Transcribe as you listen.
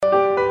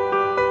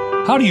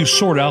How do you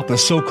sort out the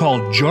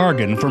so-called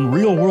jargon from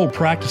real-world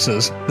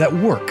practices that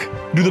work?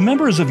 Do the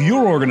members of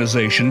your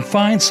organization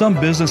find some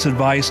business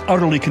advice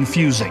utterly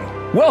confusing?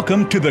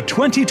 Welcome to the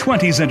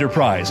 2020s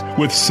Enterprise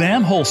with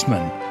Sam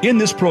Holzman. In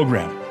this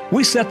program,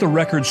 we set the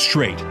record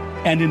straight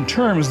and in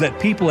terms that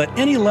people at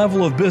any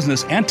level of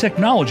business and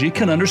technology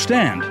can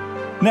understand.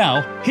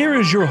 Now, here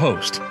is your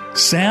host,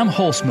 Sam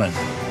Holzman.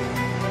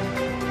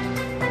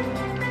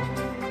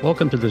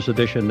 Welcome to this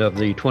edition of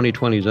the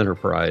 2020s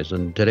Enterprise,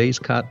 and today's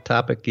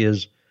topic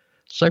is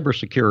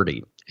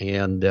cybersecurity.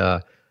 And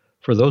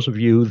for those of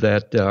you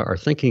that are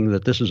thinking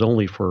that this is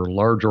only for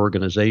large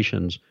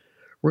organizations,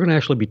 we're going to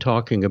actually be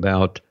talking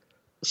about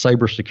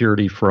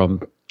cybersecurity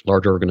from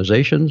large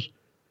organizations,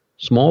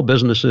 small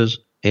businesses,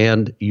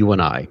 and you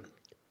and I,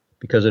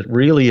 because it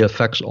really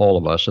affects all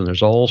of us, and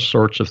there's all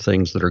sorts of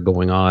things that are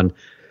going on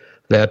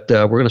that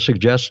we're going to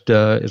suggest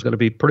is going to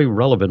be pretty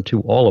relevant to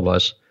all of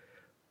us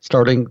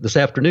starting this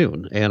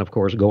afternoon, and of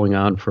course going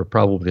on for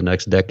probably the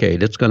next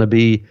decade. It's going to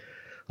be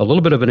a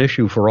little bit of an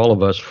issue for all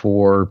of us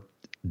for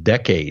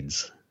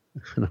decades.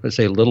 And I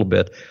say a little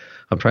bit,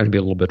 I'm trying to be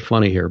a little bit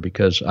funny here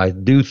because I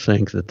do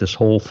think that this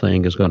whole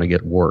thing is going to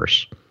get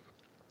worse.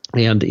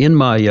 And in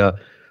my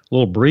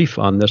little brief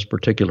on this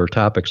particular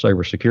topic,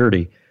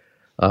 cybersecurity,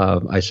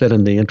 I said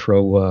in the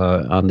intro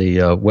on the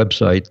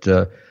website,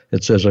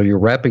 it says, are you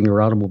wrapping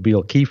your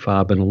automobile key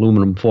fob in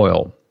aluminum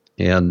foil?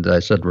 And I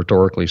said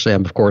rhetorically,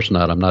 Sam, of course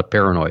not. I'm not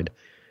paranoid.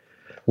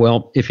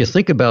 Well, if you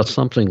think about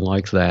something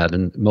like that,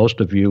 and most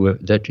of you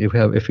that you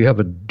have, if you have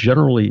a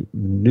generally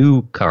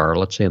new car,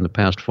 let's say in the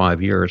past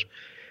 5 years,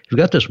 you've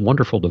got this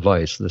wonderful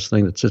device, this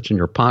thing that sits in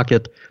your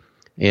pocket.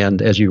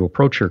 And as you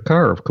approach your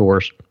car, of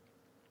course,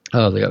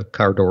 the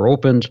car door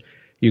opens.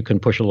 You can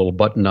push a little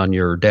button on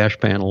your dash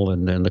panel,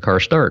 and then the car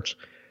starts.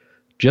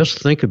 Just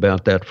think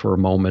about that for a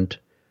moment,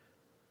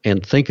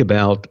 and think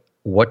about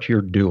what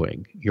you're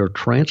doing. You're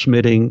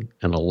transmitting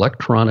an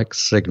electronic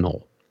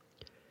signal.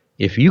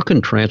 If you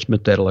can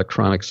transmit that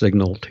electronic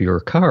signal to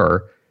your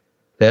car,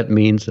 that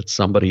means that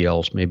somebody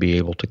else may be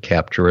able to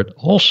capture it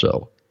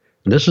also.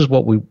 And this is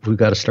what we've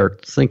got to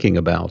start thinking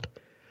about.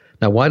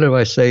 Now, why do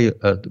I say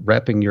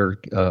wrapping your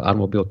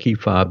automobile key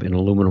fob in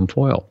aluminum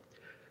foil?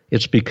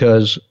 It's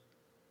because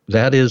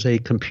that is a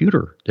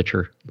computer that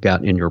you've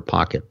got in your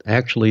pocket,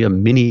 actually a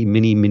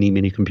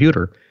mini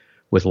computer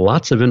with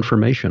lots of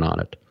information on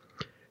it.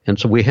 And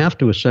so we have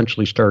to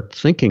essentially start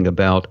thinking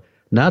about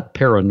not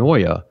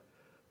paranoia,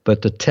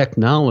 but the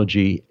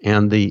technology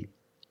and the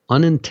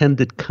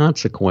unintended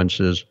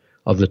consequences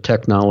of the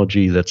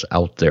technology that's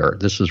out there.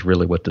 This is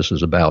really what this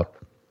is about.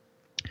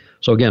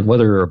 So again,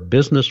 whether you're a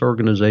business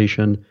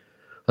organization,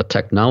 a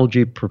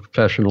technology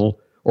professional,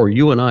 or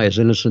you and I as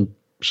innocent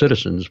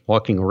citizens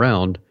walking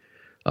around,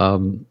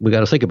 we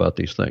got to think about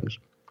these things.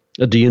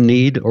 Do you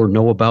need or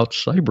know about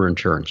cyber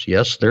insurance?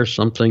 Yes, there's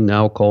something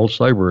now called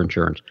cyber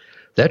insurance.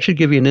 That should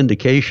give you an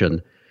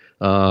indication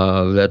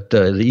that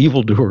the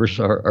evildoers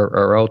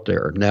are out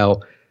there.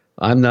 Now,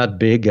 I'm not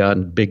big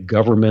on big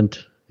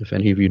government. If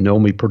any of you know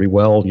me pretty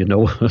well, you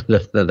know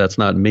that's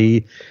not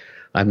me.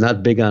 I'm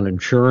not big on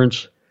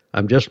insurance.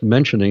 I'm just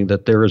mentioning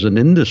that there is an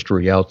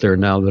industry out there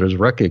now that has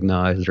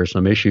recognized there's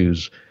some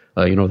issues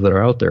that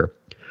are out there.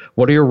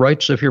 What are your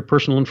rights if your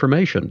personal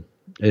information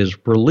is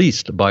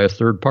released by a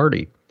third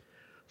party?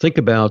 Think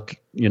about,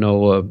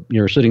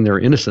 you're sitting there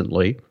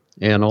innocently,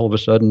 and all of a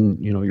sudden,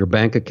 your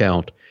bank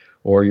account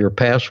or your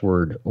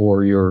password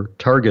or your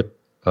Target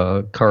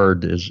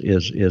card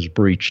is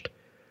breached.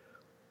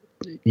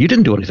 You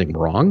didn't do anything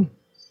wrong,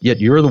 yet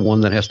you're the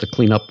one that has to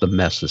clean up the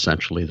mess,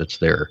 essentially, that's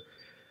there.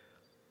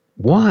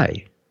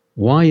 Why?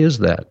 Why is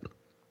that?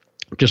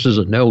 Just as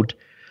a note,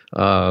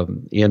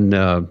 in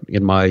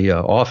my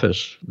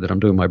office that I'm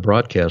doing my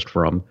broadcast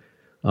from,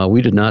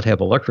 we did not have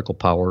electrical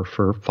power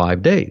for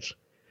 5 days.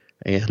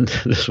 And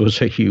this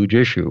was a huge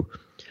issue.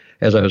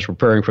 As I was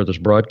preparing for this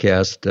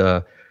broadcast,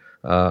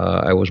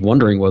 I was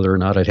wondering whether or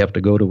not I'd have to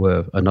go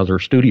to another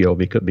studio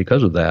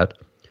because of that.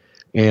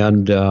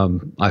 And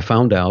I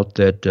found out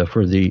that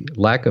for the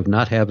lack of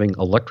not having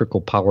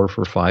electrical power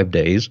for 5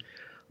 days,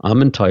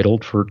 I'm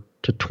entitled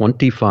to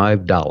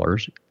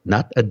 $25,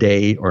 not a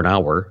day or an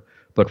hour,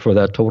 but for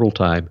that total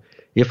time,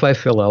 if I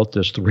fill out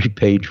this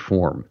 3-page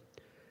form.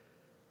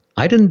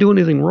 I didn't do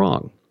anything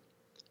wrong.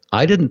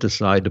 I didn't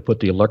decide to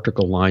put the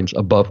electrical lines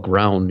above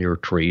ground near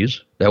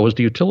trees. That was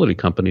the utility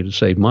company to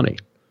save money.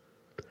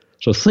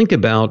 So think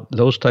about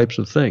those types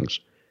of things.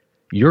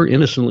 You're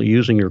innocently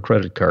using your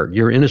credit card.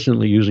 You're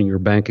innocently using your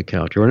bank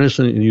account. You're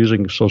innocently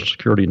using Social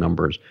Security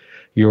numbers,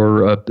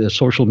 your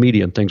social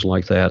media and things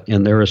like that.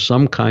 And there is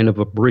some kind of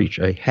a breach,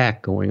 a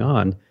hack going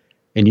on,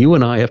 and you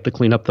and I have to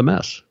clean up the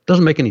mess. It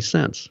doesn't make any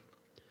sense.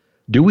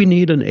 Do we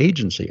need an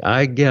agency?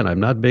 I'm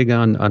not big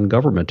on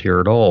government here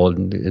at all,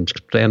 and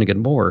standing it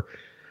more,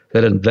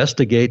 that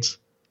investigates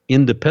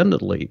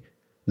independently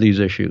these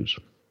issues.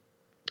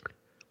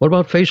 What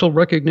about facial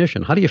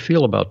recognition? How do you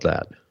feel about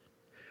that?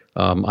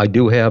 I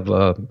do have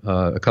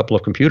a couple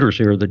of computers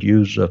here that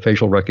use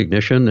facial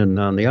recognition, and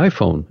on the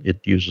iPhone, it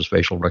uses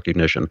facial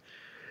recognition.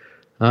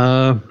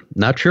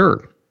 Not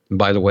sure. And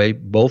by the way,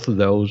 both of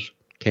those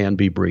can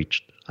be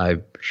breached.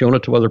 I've shown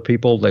it to other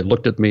people. They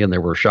looked at me and they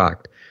were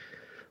shocked.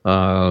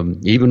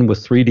 Even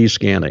with 3D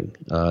scanning,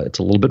 it's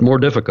a little bit more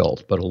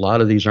difficult, but a lot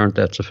of these aren't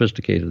that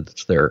sophisticated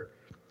that's there.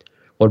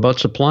 What about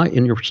supply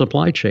in your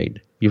supply chain?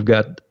 You've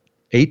got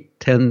 8,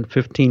 10,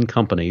 15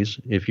 companies,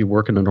 if you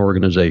work in an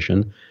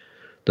organization,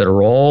 that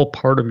are all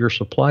part of your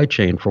supply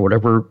chain for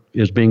whatever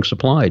is being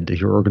supplied to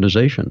your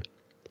organization.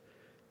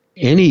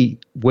 Any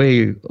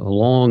way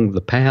along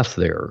the path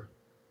there,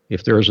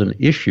 if there's an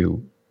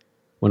issue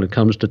when it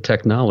comes to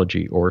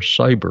technology or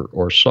cyber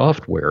or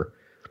software,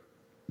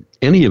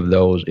 any of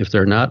those, if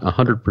they're not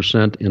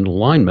 100% in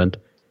alignment,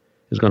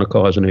 is going to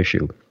cause an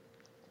issue.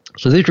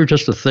 So these are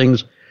just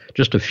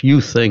a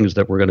few things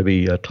that we're going to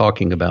be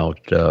talking about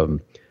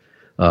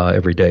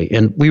every day.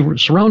 And we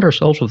surround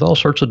ourselves with all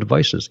sorts of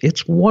devices.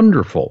 It's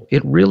wonderful.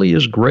 It really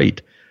is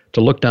great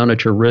to look down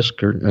at your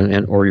wrist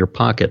or your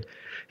pocket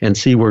and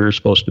see where you're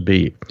supposed to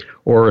be,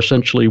 or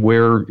essentially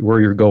where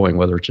you're going,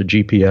 whether it's a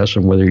GPS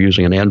and whether you're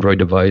using an Android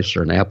device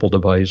or an Apple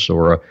device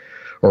or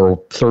a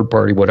third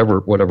party,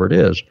 whatever it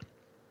is.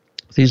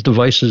 These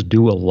devices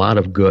do a lot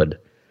of good,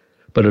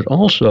 but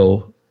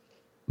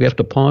we have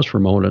to pause for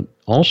a moment,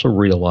 also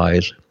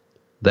realize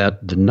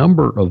that the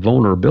number of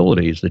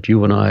vulnerabilities that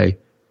you and I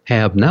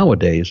have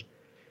nowadays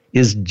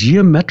is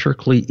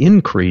geometrically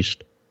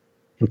increased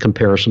in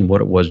comparison to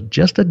what it was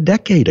just a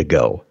decade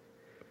ago.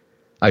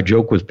 I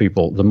joke with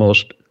people, the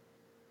most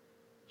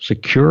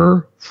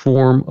secure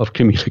form of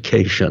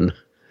communication,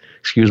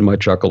 excuse my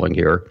chuckling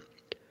here,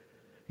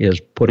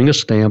 is putting a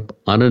stamp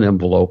on an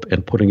envelope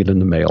and putting it in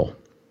the mail.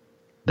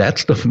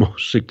 That's the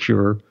most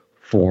secure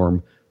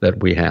form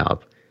that we have.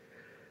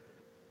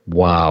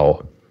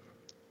 Wow.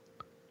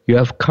 You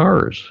have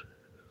cars.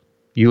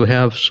 You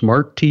have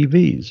smart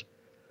TVs.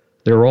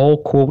 They're all,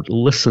 quote,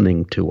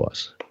 listening to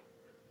us.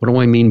 What do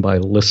I mean by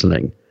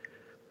listening?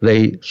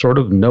 They sort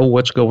of know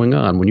what's going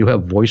on. When you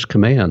have voice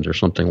commands or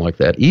something like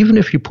that, even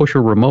if you push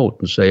a remote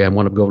and say, I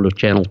want to go to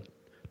channel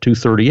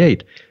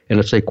 238, and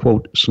it's a,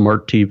 quote,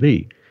 smart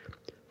TV,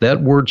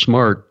 that word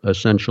smart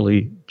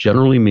essentially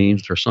generally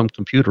means there's some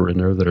computer in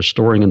there that is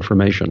storing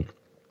information.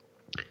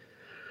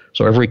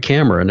 So every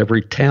camera and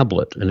every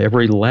tablet and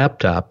every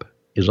laptop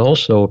is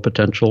also a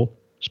potential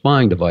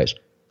spying device.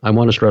 I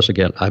want to stress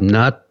again, I'm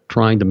not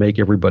trying to make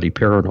everybody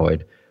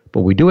paranoid,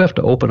 but we do have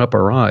to open up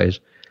our eyes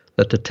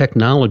that the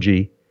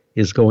technology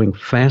is going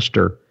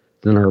faster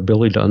than our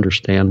ability to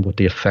understand what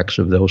the effects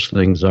of those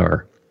things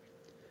are.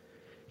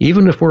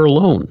 Even if we're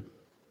alone,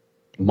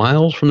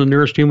 miles from the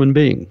nearest human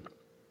being,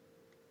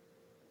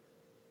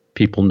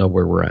 people know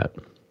where we're at.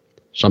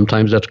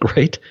 Sometimes that's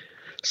great,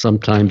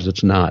 sometimes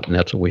it's not, and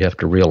that's what we have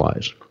to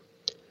realize.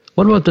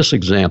 What about this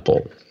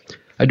example?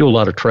 I do a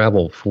lot of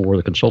travel for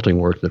the consulting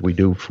work that we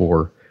do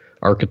for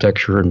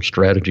architecture and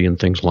strategy and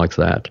things like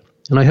that.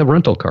 And I have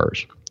rental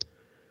cars.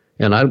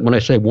 And when I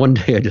say one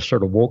day, I just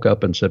sort of woke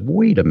up and said,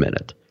 wait a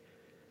minute.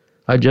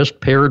 I just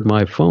paired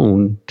my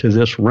phone to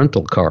this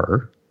rental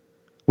car,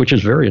 which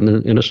is very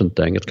innocent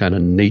thing. It's kind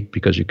of neat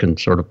because you can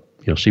sort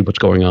of see what's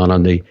going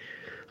on the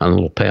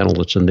little panel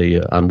that's in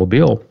the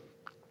automobile.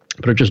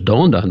 But it just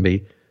dawned on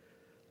me,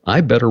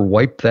 I better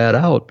wipe that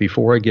out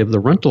before I give the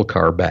rental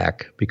car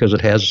back because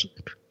it has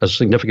a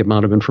significant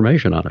amount of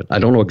information on it. I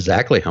don't know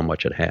exactly how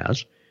much it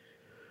has,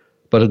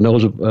 but it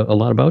knows a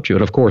lot about you.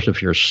 And of course,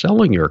 if you're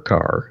selling your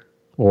car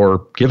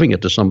or giving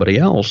it to somebody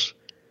else,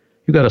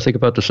 you got to think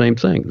about the same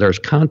thing. There's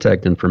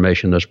contact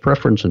information, there's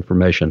preference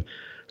information,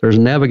 there's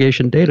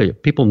navigation data.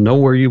 People know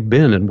where you've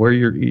been and where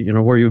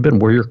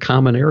where your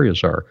common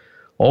areas are.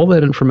 All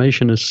that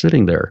information is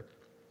sitting there.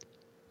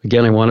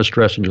 Again, I want to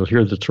stress, and you'll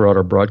hear this throughout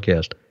our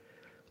broadcast,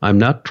 I'm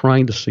not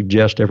trying to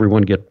suggest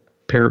everyone get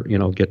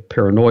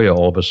paranoia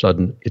all of a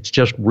sudden. It's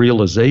just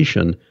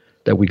realization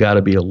that we got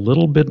to be a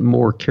little bit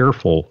more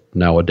careful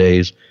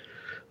nowadays,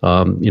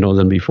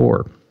 than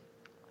before.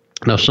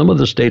 Now, some of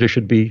this data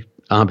should be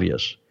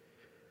obvious,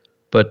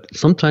 but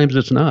sometimes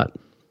it's not.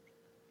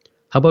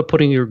 How about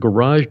putting your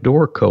garage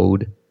door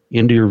code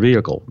into your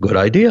vehicle? Good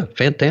idea.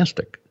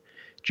 Fantastic.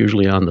 It's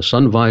usually on the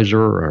sun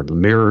visor or the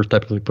mirror.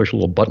 Typically push a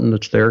little button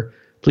that's there.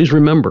 Please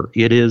remember,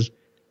 it is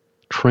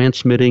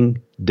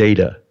transmitting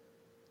data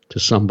to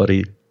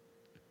somebody,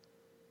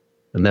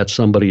 and that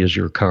somebody is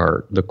your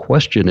car. The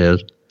question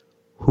is,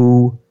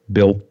 who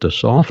built the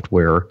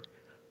software?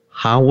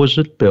 How was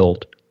it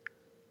built?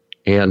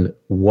 And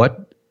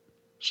what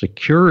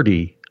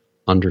security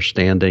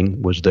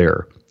understanding was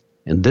there?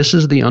 And this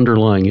is the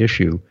underlying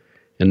issue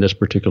in this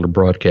particular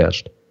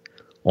broadcast.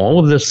 All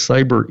of this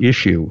cyber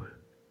issue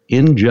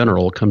in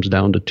general comes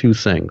down to two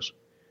things.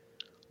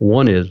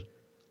 One is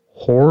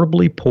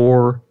horribly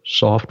poor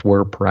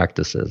software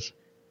practices.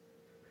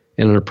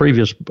 And in a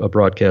previous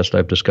broadcast,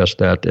 I've discussed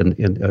that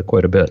in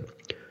quite a bit.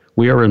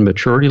 We are in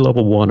maturity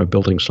level 1 of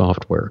building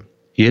software.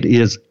 It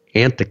is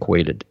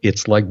antiquated.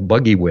 It's like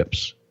buggy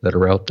whips that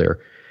are out there.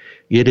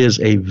 It is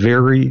a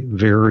very,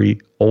 very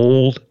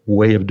old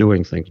way of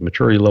doing things.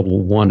 Maturity level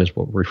 1 is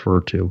what we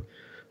refer to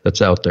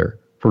that's out there.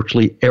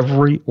 Virtually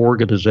every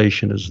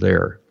organization is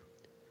there.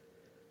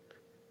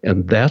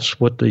 And that's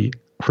what the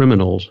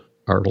criminals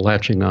are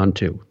latching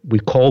onto. We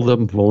call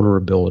them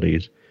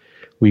vulnerabilities.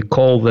 We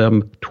call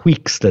them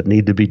tweaks that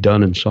need to be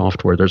done in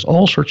software. There's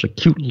all sorts of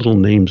cute little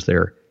names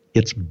there.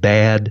 It's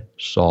bad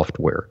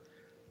software.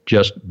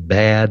 Just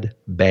bad,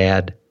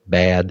 bad,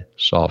 bad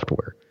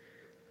software.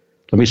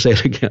 Let me say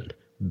it again.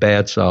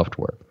 Bad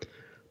software.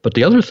 But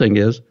the other thing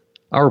is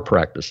our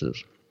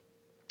practices.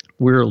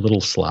 We're a little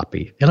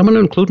sloppy. And I'm going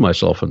to include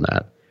myself in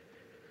that.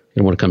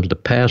 And when it comes to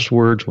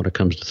passwords, when it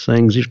comes to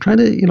things, he's trying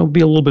to,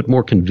 be a little bit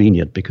more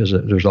convenient because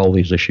there's all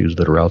these issues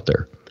that are out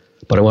there.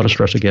 But I want to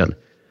stress again,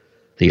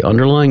 the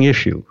underlying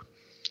issue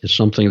is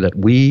something that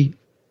we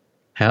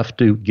have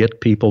to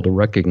get people to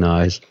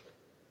recognize.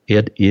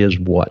 It is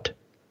what?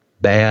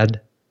 Bad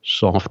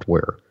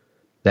software.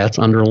 That's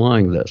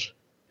underlying this.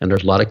 And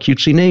there's a lot of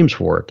cutesy names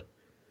for it.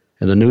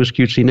 And the newest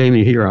cutesy name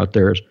you hear out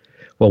there is,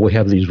 well, we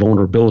have these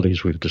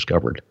vulnerabilities we've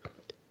discovered.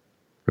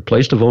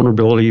 Replace the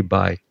vulnerability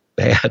by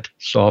bad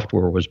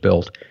software was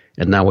built,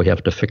 and now we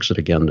have to fix it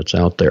again that's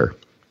out there.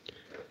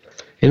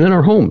 And in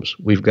our homes,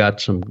 we've got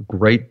some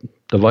great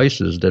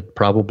devices that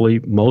probably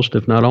most,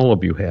 if not all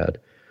of you had.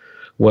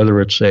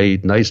 Whether it's a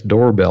nice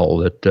doorbell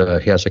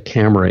that has a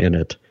camera in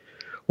it,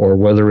 or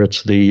whether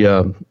it's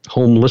the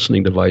home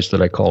listening device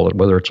that I call it,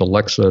 whether it's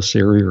Alexa,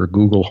 Siri, or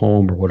Google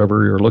Home, or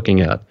whatever you're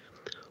looking at.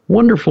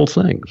 Wonderful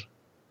things.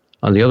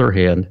 On the other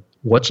hand,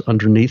 what's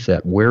underneath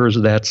that? Where is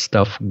that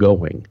stuff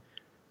going?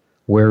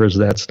 Where is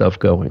that stuff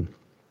going?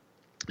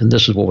 And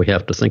this is what we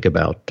have to think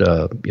about,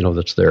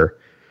 that's there.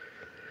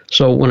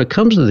 So when it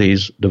comes to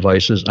these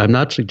devices, I'm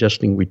not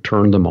suggesting we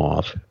turn them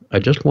off. I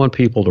just want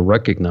people to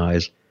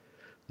recognize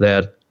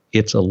that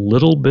it's a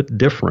little bit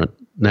different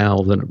now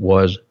than it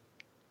was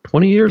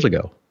 20 years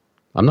ago.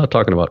 I'm not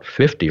talking about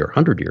 50 or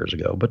 100 years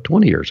ago, but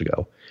 20 years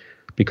ago,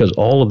 because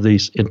all of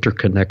these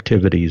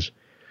interconnectivities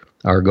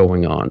are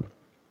going on.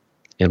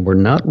 And we're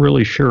not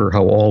really sure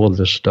how all of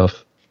this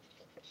stuff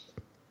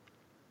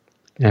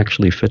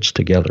actually fits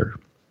together.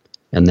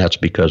 And that's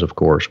because, of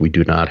course, we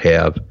do not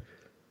have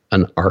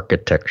an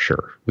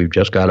architecture. We've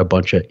just got a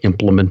bunch of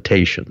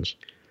implementations.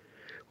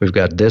 We've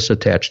got this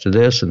attached to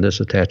this and this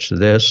attached to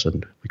this,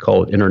 and we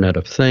call it Internet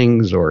of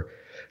Things or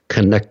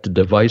connected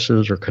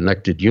devices or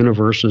connected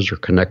universes or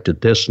connected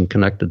this and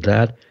connected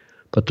that.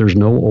 But there's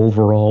no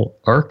overall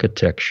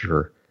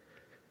architecture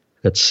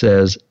that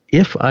says,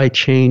 if I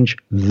change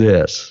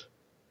this,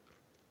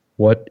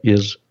 what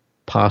is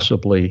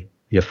possibly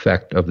the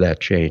effect of that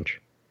change?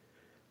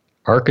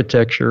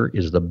 Architecture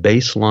is the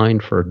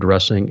baseline for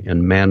addressing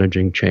and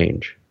managing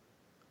change.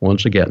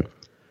 Once again,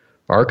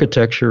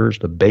 architecture is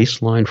the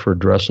baseline for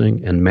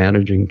addressing and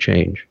managing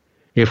change.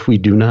 If we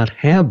do not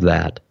have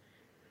that,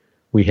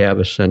 we have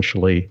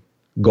essentially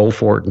go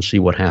for it and see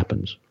what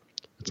happens.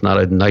 It's not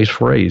a nice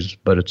phrase,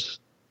 but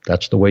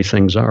that's the way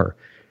things are.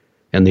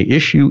 And the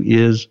issue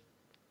is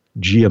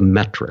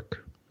geometric.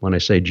 When I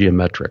say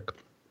geometric,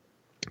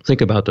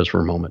 think about this for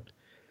a moment.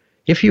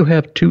 If you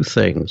have two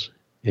things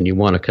and you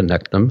want to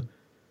connect them,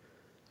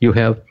 you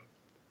have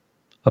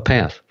a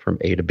path from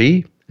A to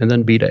B and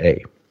then B to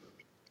A.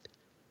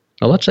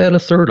 Now let's add a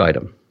third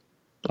item,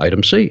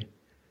 item C.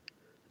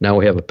 Now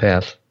we have a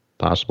path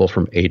possible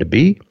from A to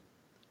B,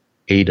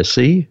 A to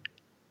C,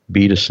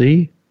 B to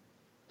C,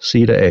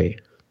 C to A.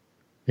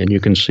 And you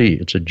can see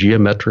it's a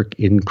geometric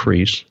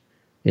increase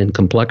in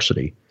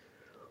complexity.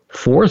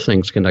 4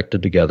 things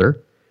connected together,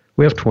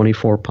 we have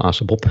 24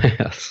 possible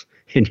paths.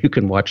 And you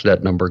can watch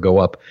that number go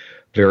up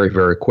very,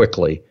 very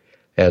quickly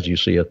as you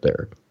see it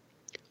there.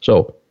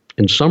 So,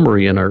 in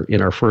summary, in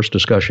our first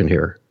discussion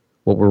here,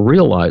 what we're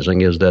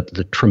realizing is that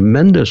the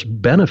tremendous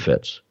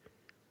benefits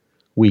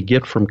we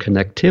get from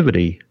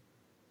connectivity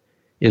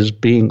is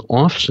being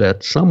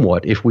offset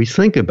somewhat, if we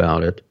think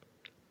about it,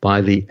 by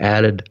the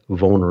added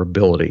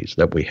vulnerabilities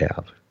that we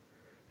have.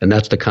 And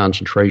that's the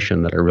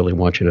concentration that I really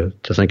want you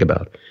to think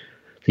about.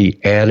 The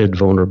added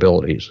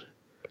vulnerabilities.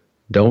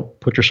 Don't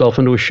put yourself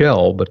into a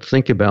shell, but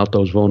think about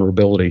those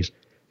vulnerabilities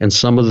and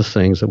some of the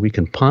things that we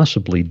can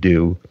possibly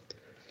do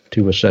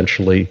to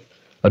essentially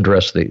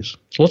address these.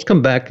 So let's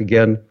come back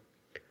again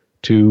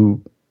to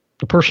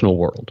the personal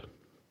world.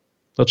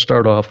 Let's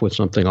start off with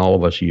something all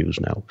of us use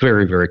now.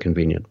 Very, very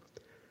convenient.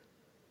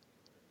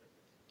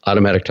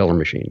 Automatic teller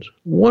machines.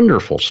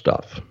 Wonderful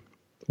stuff.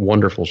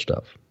 Wonderful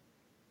stuff.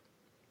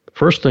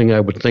 First thing I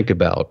would think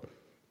about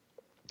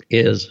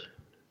is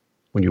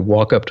when you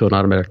walk up to an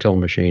automatic teller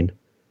machine,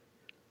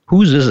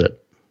 whose is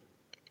it?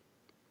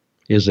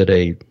 Is it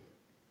a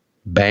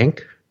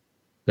bank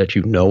that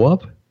you know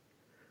of?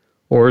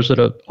 Or is it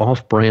an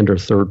off-brand or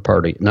third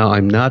party? Now,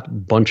 I'm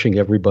not bunching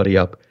everybody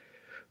up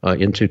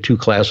into 2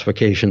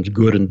 classifications,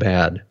 good and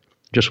bad.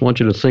 Just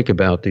want you to think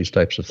about these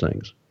types of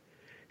things.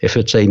 If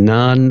it's a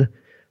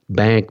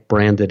non-bank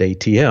branded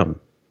ATM,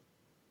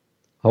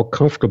 how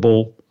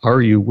comfortable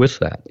are you with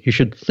that? You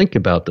should think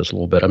about this a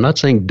little bit. I'm not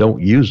saying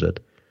don't use it,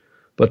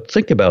 but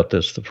think about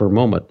this for a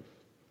moment.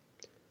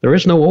 There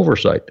is no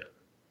oversight.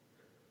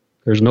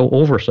 There's no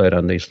oversight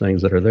on these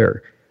things that are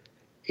there.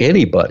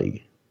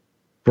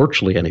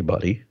 Virtually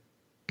anybody,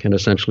 can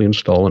essentially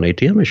install an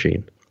ATM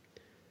machine.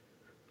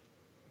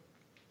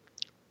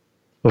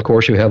 Of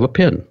course, you have a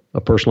PIN,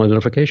 a personal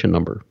identification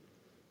number.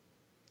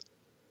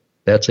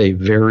 That's a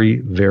very,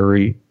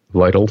 very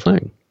vital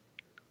thing.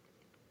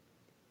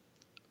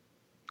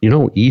 You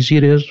know how easy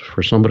it is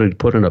for somebody to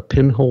put in a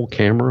pinhole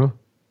camera,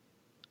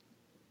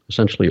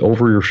 essentially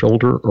over your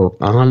shoulder or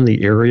on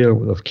the area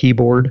of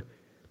keyboard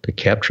to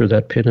capture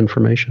that PIN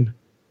information?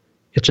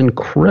 It's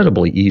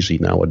incredibly easy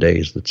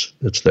nowadays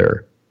that's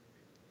there.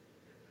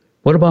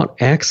 What about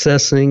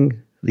accessing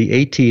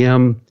the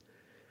ATM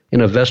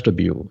in a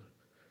vestibule?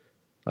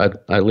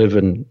 I live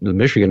in the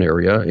Michigan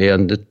area,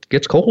 and it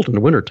gets cold in the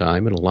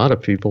wintertime, and a lot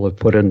of people have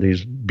put in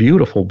these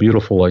beautiful,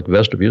 beautiful like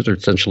vestibules. They're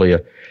essentially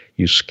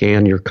you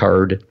scan your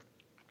card,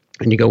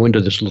 and you go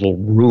into this little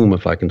room,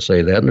 if I can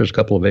say that, and there's a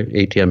couple of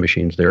ATM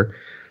machines there.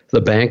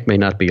 The bank may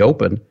not be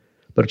open,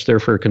 but it's there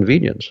for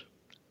convenience.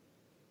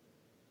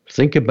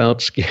 Think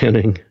about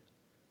scanning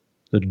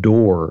the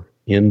door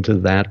into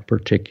that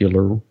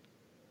particular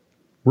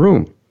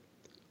room.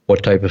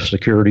 What type of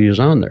security is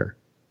on there?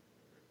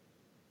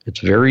 It's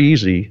very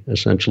easy,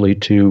 essentially,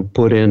 to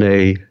put in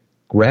a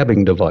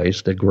grabbing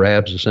device that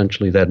grabs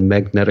essentially that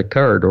magnetic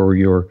card or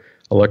your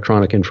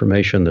electronic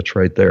information that's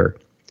right there.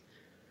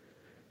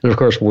 And of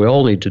course, what we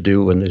all need to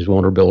do in these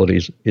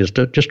vulnerabilities is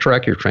to just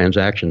track your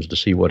transactions to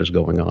see what is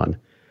going on.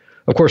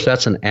 Of course,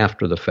 that's an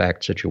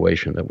after-the-fact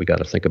situation that we got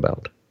to think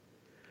about.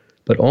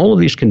 But all of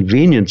these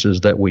conveniences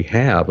that we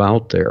have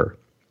out there,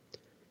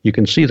 you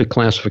can see the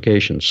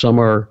classification. Some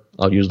are,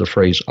 I'll use the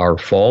phrase, our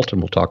fault,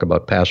 and we'll talk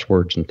about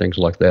passwords and things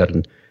like that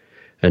in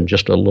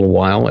just a little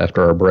while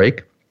after our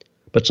break.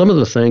 But some of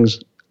the things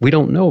we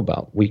don't know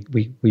about. We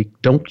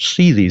don't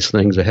see these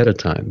things ahead of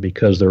time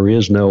because there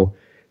is no,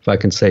 if I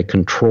can say,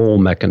 control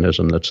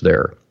mechanism that's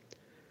there.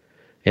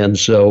 And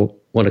so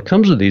when it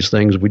comes to these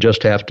things, we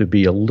just have to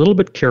be a little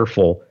bit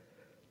careful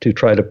to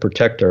try to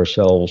protect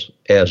ourselves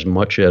as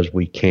much as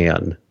we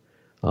can,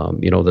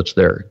 that's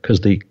there.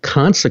 Because the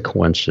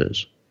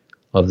consequences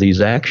of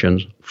these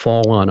actions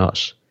fall on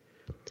us.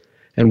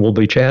 And we'll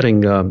be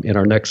chatting in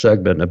our next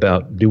segment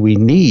about, do we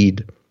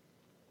need,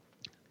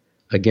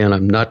 again,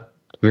 I'm not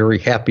very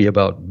happy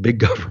about big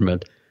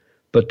government,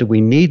 but do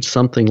we need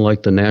something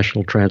like the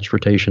National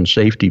Transportation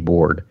Safety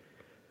Board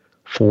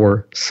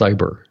for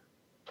cyber,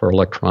 for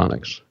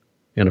electronics?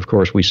 And of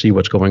course, we see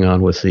what's going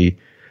on with the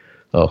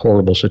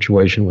horrible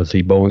situation with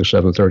the Boeing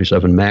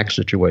 737 MAX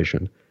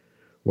situation,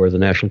 where the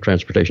National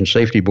Transportation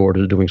Safety Board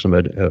is doing some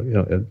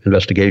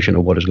investigation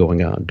of what is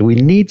going on. Do we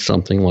need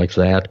something like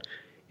that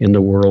in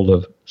the world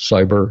of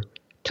cyber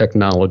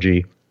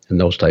technology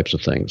and those types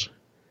of things?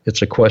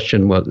 It's a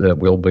question that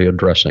we'll be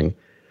addressing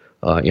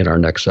in our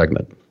next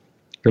segment.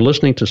 You're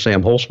listening to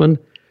Sam Holzman.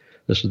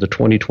 This is the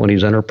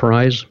 2020s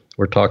Enterprise.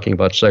 We're talking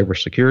about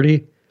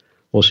cybersecurity.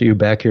 We'll see you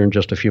back here in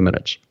just a few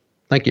minutes.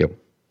 Thank you.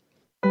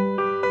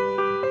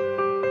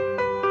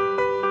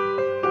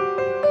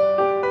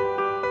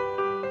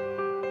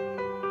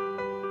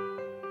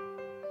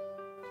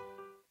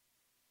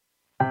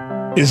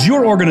 Is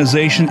your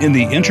organization in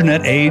the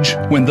internet age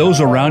when those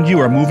around you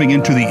are moving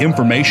into the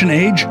information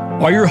age?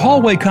 Are your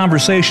hallway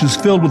conversations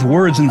filled with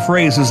words and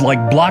phrases like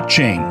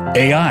blockchain,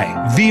 AI,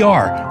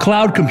 VR,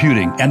 cloud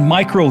computing, and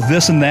micro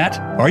this and that?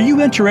 Are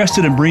you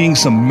interested in bringing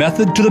some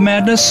method to the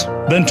madness?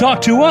 Then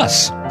talk to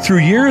us. Through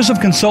years of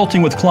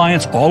consulting with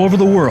clients all over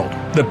the world,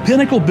 the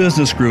Pinnacle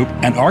Business Group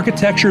and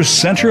Architecture's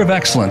Center of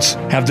Excellence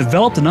have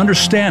developed an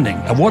understanding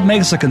of what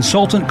makes a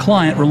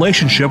consultant-client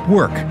relationship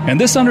work. And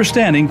this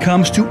understanding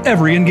comes to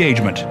every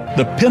engagement.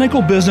 The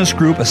Pinnacle Business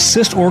Group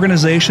assists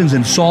organizations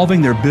in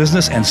solving their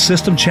business and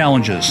system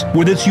challenges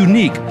with its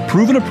unique,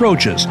 proven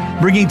approaches,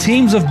 bringing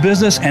teams of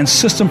business and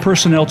system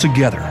personnel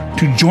together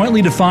to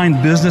jointly define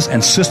business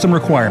and system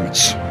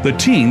requirements. The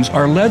teams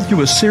are led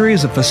through a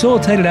series of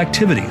facilitated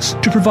activities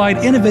to provide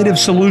innovative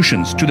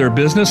solutions to their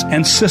business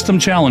and system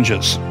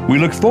challenges. We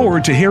look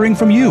forward to hearing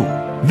from you.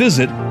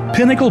 Visit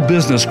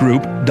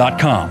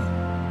pinnaclebusinessgroup.com.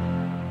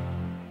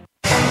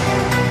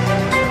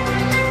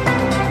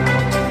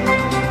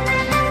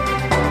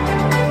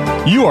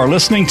 You are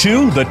listening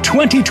to the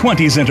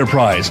 2020s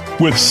Enterprise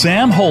with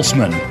Sam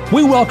Holzman.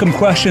 We welcome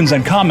questions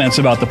and comments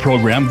about the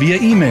program via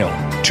email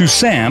to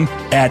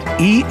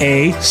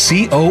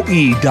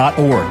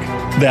sam@eacoe.org.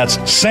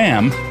 That's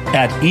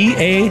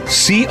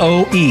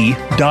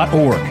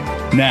sam@eacoe.org.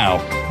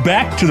 Now,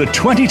 back to the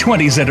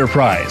 2020s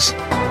Enterprise.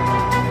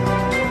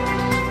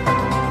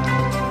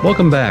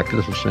 Welcome back.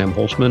 This is Sam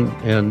Holzman,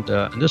 and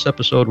in this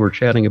episode we're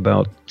chatting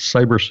about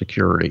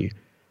cybersecurity.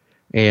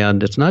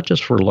 And it's not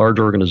just for large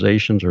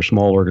organizations or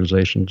small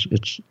organizations.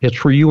 It's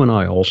for you and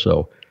I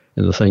also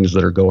in the things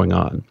that are going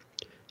on.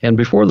 And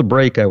before the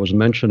break, I was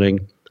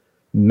mentioning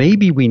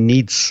maybe we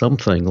need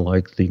something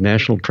like the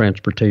National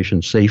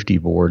Transportation Safety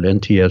Board,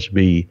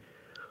 NTSB,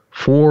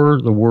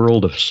 for the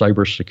world of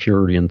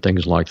cybersecurity and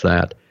things like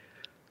that.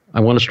 I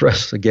want to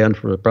stress again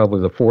for probably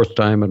the fourth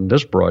time in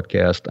this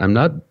broadcast, I'm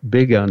not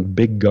big on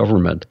big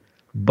government,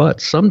 but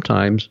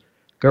sometimes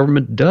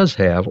government does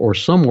have, or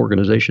some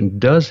organization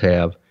does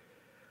have,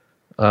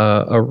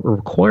 a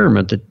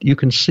requirement that you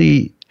can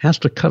see has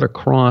to cut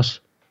across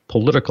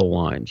political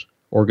lines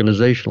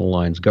organizational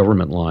lines,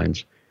 government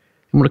lines.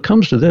 And when it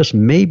comes to this,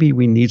 maybe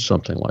we need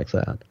something like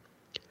that.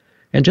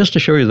 And just to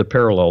show you the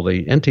parallel,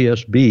 the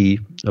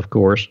NTSB, of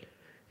course,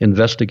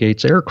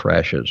 investigates air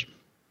crashes.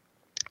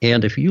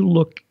 And if you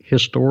look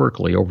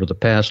historically over the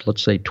past,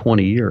 let's say,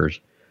 20 years,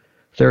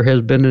 there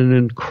has been an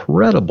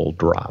incredible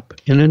drop.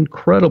 And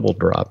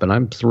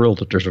I'm thrilled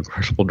that there's an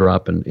incredible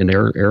drop in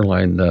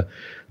airline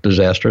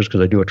disasters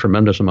because I do a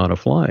tremendous amount of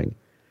flying.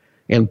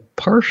 And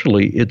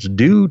partially it's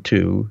due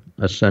to,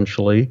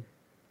 essentially,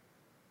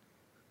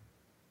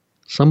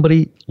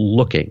 somebody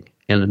looking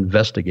and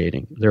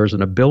investigating. There's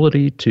an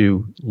ability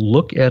to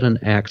look at an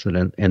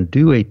accident and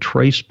do a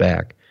trace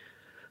back,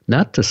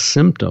 not to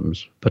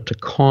symptoms, but to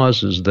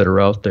causes that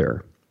are out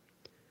there.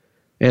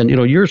 And,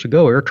 years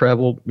ago, air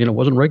travel,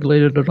 wasn't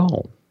regulated at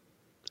all.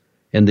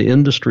 And the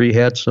industry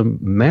had some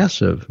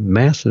massive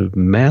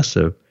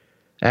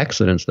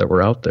accidents that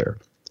were out there.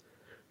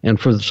 And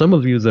for some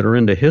of you that are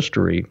into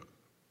history,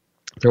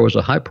 there was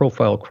a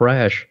high-profile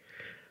crash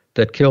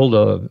that killed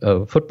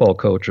a football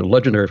coach, a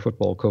legendary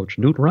football coach,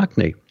 Knute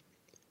Rockne,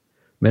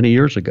 many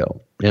years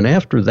ago. And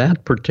after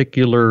that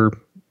particular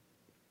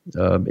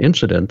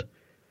incident,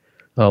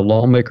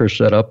 lawmakers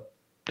set up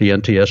the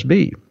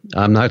NTSB.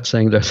 I'm not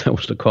saying that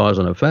was the cause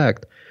and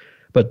effect,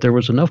 but there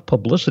was enough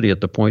publicity at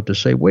the point to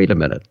say, wait a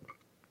minute,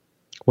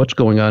 what's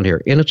going on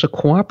here? And it's a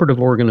cooperative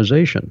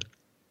organization.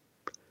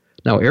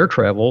 Now, air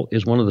travel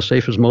is one of the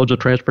safest modes of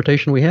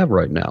transportation we have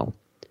right now.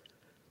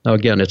 Now,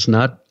 again, it's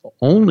not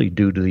only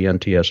due to the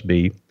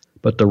NTSB,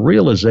 but the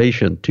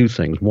realization, two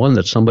things. One,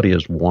 that somebody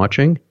is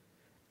watching,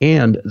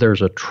 and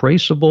there's a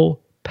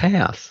traceable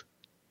path.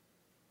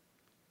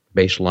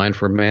 Baseline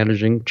for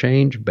managing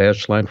change,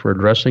 baseline for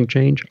addressing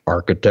change,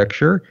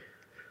 architecture.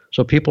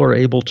 So people are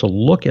able to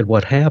look at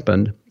what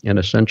happened and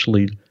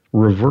essentially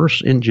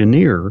reverse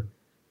engineer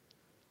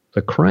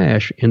the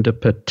crash into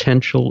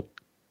potential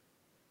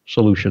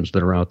solutions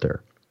that are out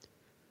there.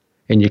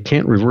 And you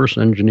can't reverse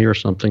engineer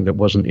something that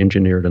wasn't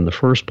engineered in the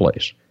first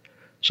place.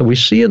 So we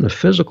see in the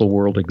physical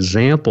world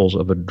examples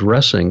of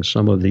addressing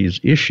some of these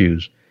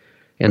issues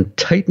and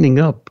tightening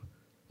up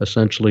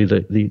essentially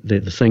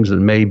the things that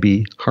may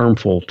be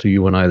harmful to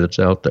you and I that's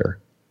out there.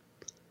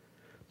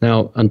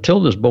 Now, until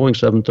this Boeing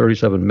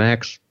 737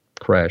 MAX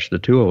crash, the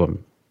two of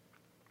them,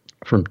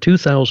 from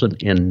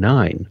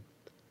 2009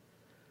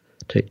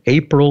 to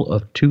April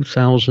of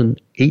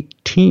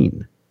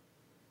 2018,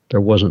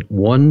 there wasn't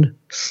one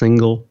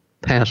single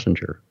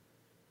passenger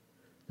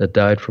that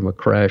died from a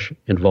crash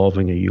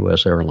involving a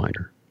U.S.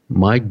 airliner.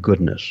 My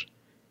goodness.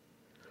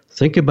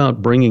 Think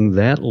about bringing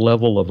that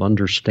level of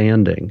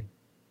understanding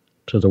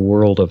to the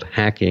world of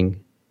hacking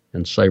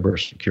and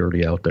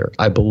cybersecurity out there.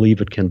 I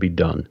believe it can be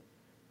done.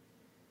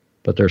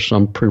 But there's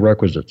some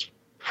prerequisites.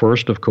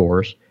 First, of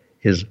course,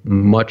 is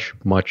much,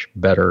 much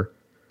better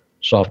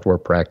software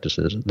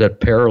practices that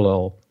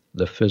parallel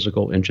the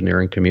physical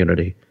engineering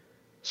community,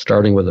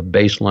 starting with a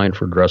baseline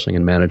for addressing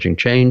and managing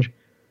change.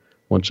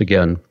 Once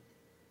again,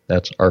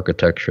 that's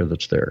architecture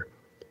that's there.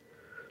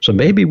 So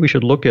maybe we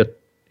should look at,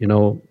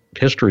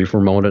 history for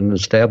a moment and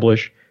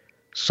establish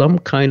some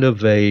kind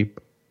of a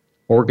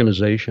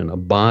organization, a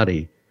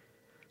body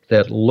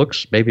that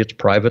looks, maybe it's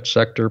private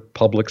sector,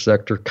 public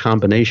sector,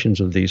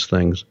 combinations of these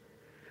things,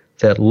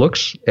 that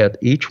looks at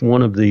each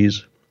one of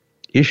these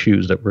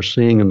issues that we're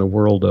seeing in the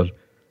world of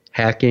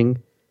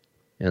hacking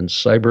and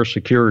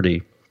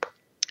cybersecurity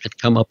and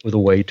come up with a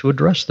way to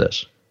address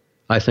this.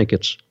 I think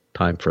it's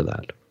time for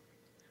that.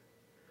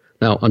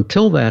 Now,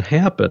 until that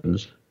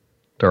happens,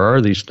 there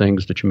are these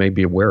things that you may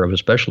be aware of,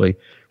 especially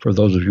for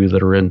those of you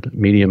that are in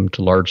medium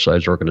to large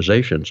size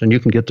organizations. And you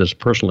can get this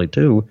personally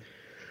too.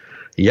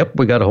 Yep,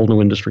 we got a whole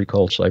new industry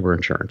called cyber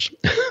insurance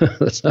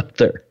that's out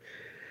there.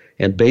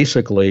 And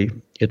basically,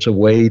 it's a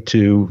way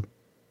to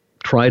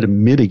try to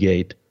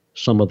mitigate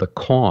some of the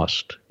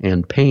cost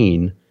and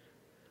pain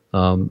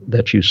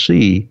that you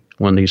see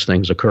when these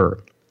things occur.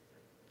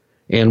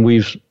 And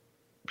we've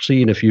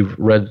seen, if you've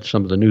read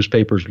some of the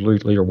newspapers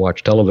lately or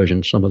watched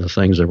television, some of the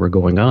things that were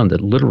going on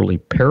that literally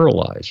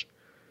paralyze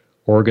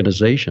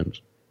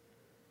organizations,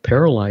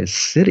 paralyze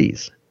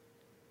cities,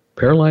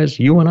 paralyze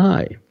you and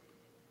I.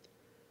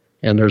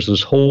 And there's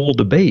this whole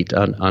debate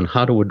on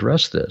how to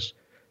address this.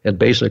 And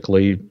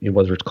basically,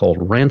 whether it's called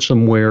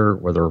ransomware,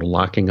 whether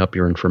locking up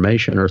your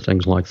information or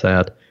things like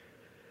that,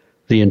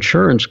 the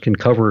insurance can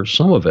cover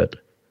some of it,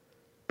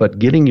 but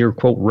getting your,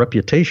 quote,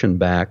 reputation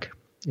back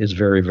is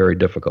very, very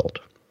difficult.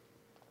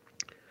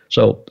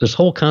 So this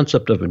whole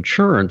concept of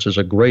insurance is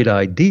a great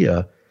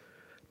idea,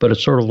 but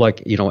it's sort of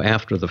like,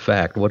 after the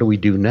fact. What do we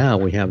do now?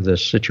 We have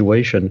this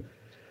situation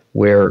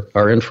where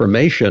our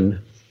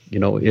information,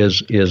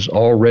 is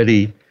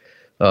already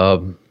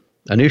an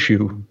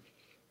issue,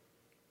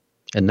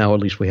 and now at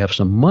least we have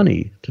some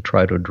money to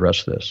try to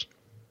address this.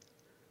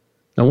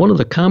 Now, one of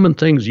the common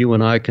things you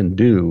and I can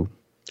do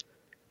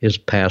is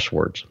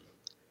passwords.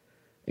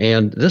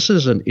 And this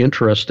is an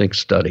interesting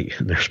study.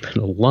 There's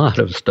been a lot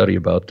of study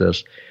about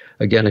this.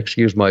 Again,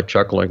 excuse my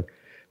chuckling,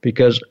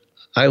 because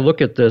I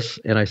look at this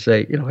and I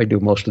say, I do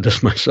most of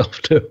this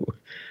myself too.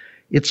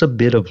 It's a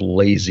bit of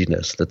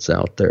laziness that's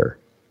out there.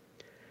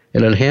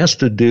 And it has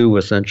to do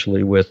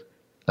essentially with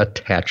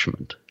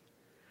attachment.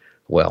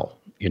 Well,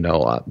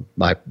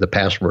 the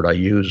password I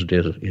used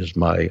is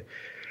my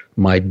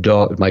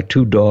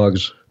two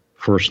dogs'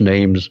 first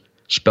names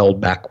spelled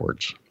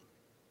backwards.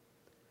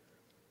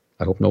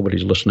 I hope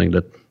nobody's listening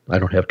that I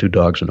don't have two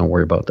dogs, so don't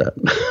worry about that.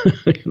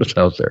 It's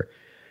out there.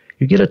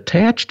 You get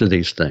attached to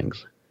these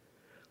things.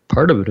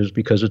 Part of it is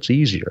because it's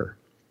easier.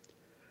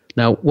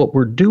 Now, what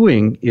we're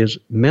doing is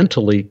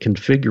mentally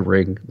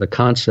configuring the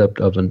concept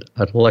of an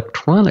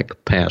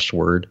electronic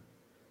password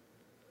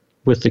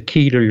with the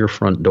key to your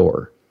front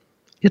door.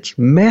 It's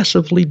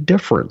massively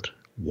different.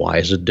 Why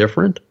is it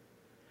different?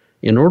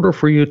 In order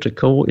for you to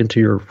go into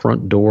your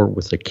front door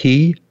with a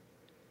key,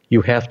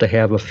 you have to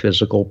have a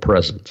physical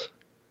presence.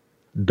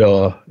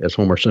 Duh, as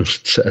Homer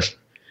Simpson says.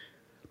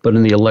 But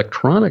in the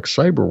electronic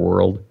cyber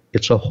world,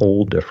 it's a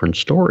whole different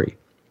story.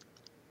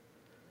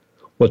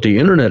 What the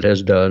internet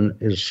has done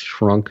is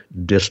shrunk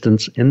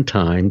distance and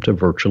time to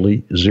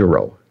virtually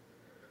zero.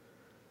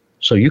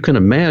 So you can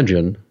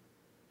imagine,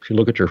 if you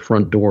look at your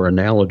front door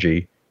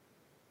analogy,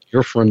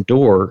 your front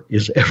door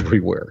is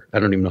everywhere. I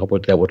don't even know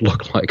what that would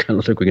look like. I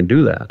don't think we can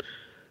do that.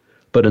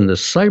 But in the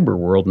cyber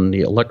world, in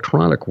the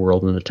electronic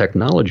world, in the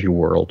technology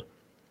world,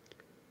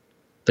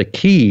 the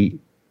key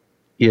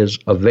is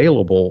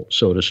available,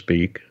 so to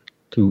speak,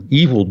 to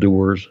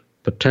evildoers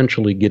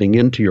potentially getting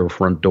into your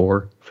front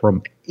door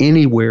from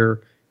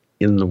anywhere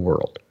in the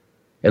world.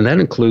 And that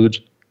includes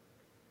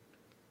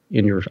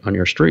on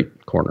your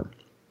street corner.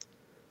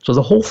 So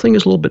the whole thing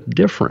is a little bit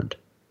different.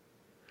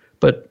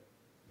 But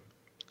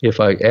if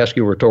I ask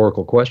you a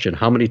rhetorical question,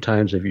 how many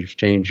times have you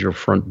changed your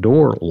front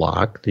door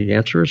lock? The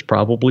answer is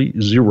probably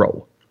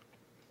 0.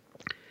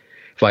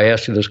 If I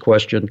ask you this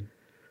question,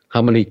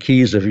 how many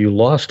keys have you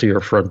lost to your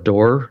front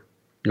door?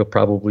 You'll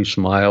probably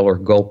smile or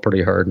gulp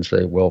pretty hard and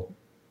say, well,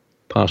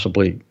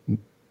 possibly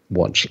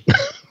once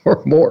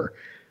or more.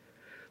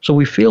 So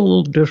we feel a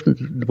little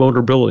different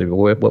vulnerability.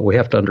 What we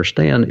have to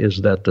understand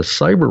is that the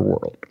cyber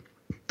world,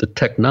 the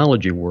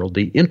technology world,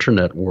 the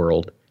internet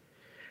world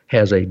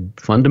has a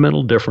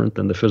fundamental difference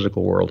than the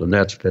physical world, and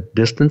that's that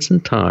distance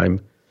and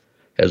time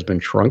has been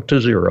shrunk to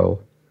 0.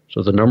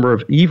 So the number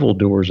of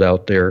evildoers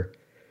out there,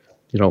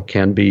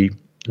 can be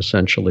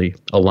essentially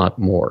a lot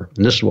more.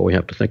 And this is what we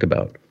have to think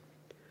about.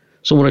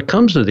 So when it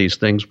comes to these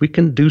things, we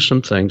can do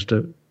some things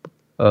to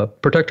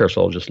protect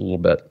ourselves just a little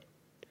bit.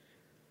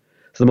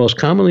 The most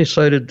commonly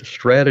cited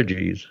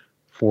strategies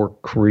for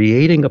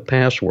creating a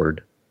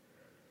password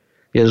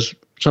is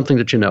something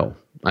that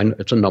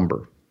it's a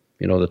number,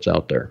 that's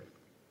out there.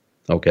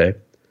 Okay.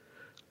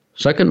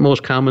 Second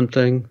most common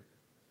thing,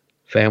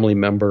 family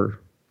member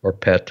or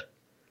pet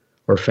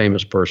or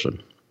famous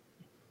person.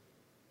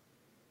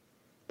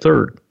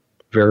 Third,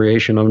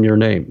 variation on your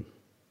name.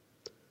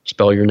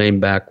 Spell your name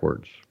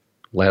backwards.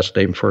 Last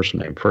name, first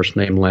name,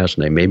 last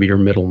name, maybe your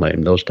middle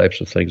name, those types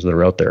of things that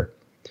are out there.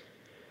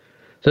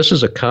 This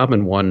is a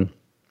common one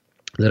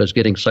that is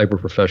getting cyber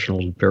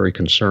professionals very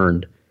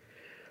concerned.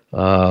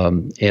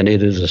 And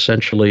it is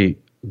essentially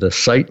the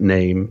site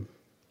name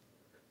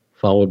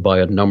followed by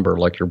a number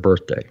like your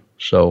birthday.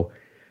 So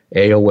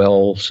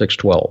AOL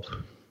 612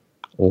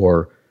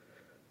 or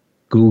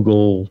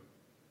Google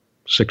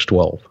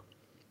 612,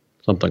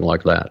 something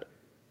like that.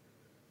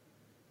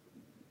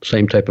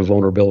 Same type of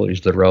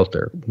vulnerabilities that are out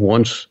there.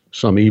 Once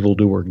some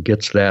evildoer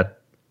gets that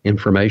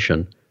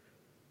information,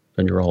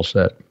 then you're all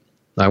set.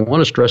 Now, I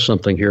want to stress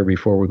something here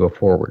before we go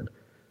forward.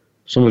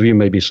 Some of you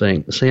may be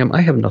saying, Sam,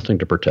 I have nothing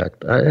to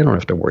protect. I don't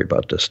have to worry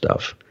about this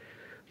stuff.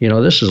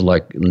 This is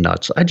like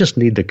nuts. I just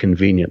need the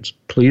convenience.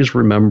 Please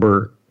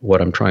remember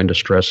what I'm trying to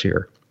stress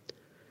here.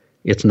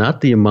 It's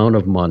not the amount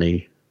of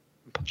money.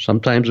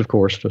 Sometimes, of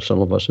course, to some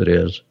of us it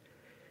is.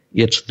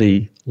 It's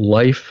the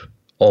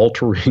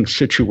life-altering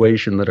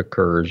situation that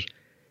occurs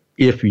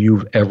if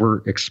you've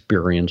ever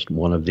experienced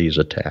one of these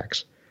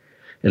attacks.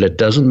 And it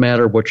doesn't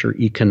matter what your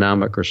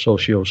economic or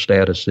socio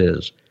status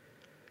is.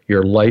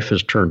 Your life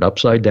is turned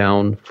upside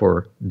down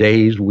for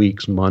days,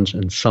 weeks, months,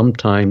 and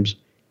sometimes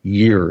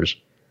years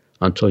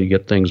until you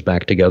get things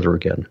back together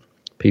again.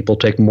 People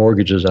take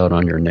mortgages out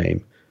on your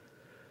name.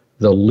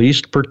 The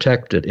least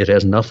protected, it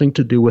has nothing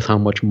to do with how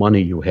much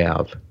money you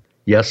have.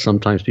 Yes,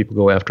 sometimes people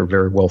go after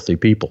very wealthy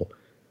people.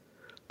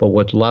 But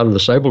what a lot of the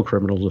cyber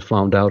criminals have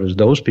found out is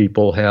those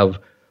people have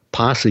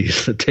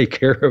posses that take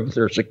care of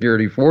their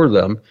security for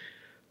them.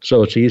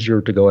 So it's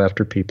easier to go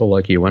after people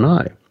like you and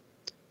I.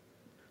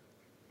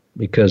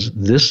 Because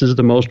this is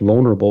the most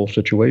vulnerable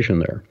situation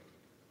there.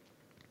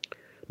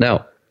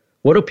 Now,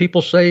 what do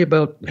people say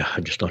about,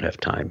 I just don't have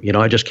time.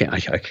 I just can't,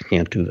 I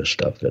can't do this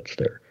stuff that's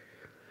there.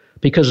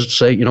 Because it's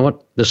say, you know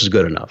what, this is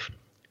good enough.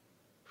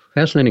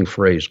 Fascinating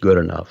phrase, good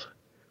enough.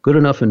 Good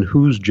enough in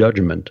whose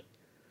judgment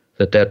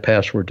that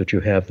password that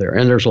you have there.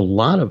 And there's a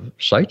lot of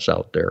sites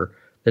out there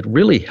that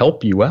really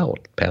help you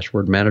out,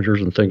 password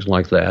managers and things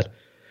like that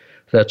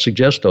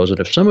suggest those. And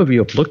if some of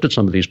you have looked at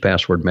some of these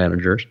password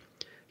managers,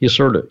 you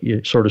sort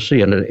of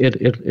see, and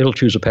it'll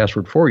choose a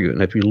password for you.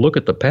 And if you look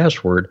at the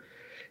password,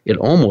 it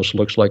almost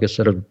looks like a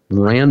set of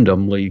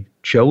randomly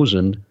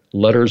chosen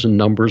letters and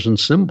numbers and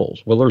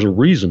symbols. Well, there's a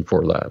reason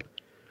for that.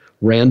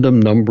 Random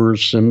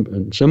numbers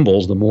and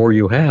symbols, the more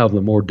you have,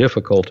 the more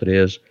difficult it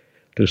is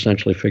to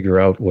essentially figure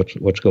out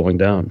what's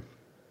going on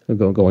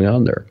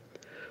there.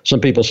 Some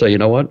people say, you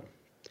know what?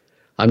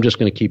 I'm just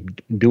going to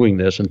keep doing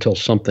this until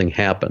something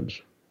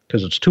happens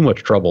because it's too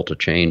much trouble to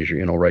change,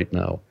 right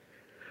now.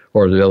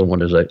 Or the other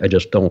one is I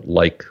don't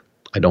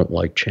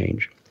like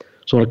change.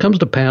 So when it comes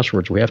to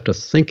passwords, we have to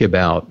think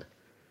about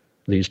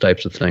these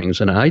types of things.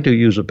 And I do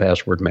use a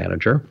password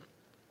manager,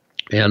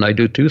 and I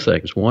do two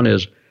things. One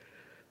is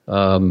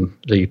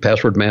the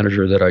password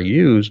manager that I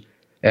use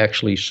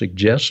actually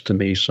suggests to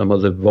me some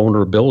of the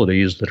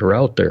vulnerabilities that are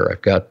out there.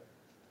 I've got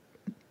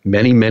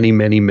many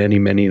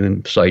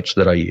sites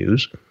that I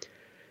use.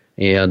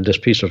 And this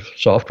piece of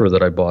software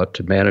that I bought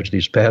to manage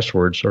these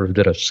passwords sort of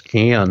did a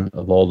scan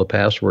of all the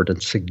password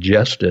and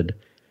suggested,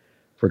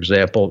 for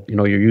example,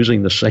 you're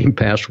using the same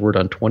password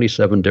on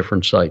 27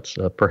 different sites.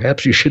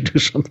 Perhaps you should do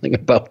something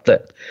about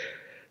that.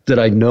 Did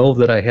I know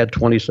that I had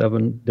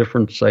 27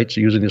 different sites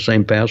using the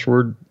same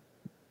password?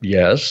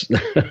 Yes.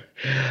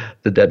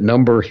 Did that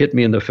number hit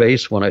me in the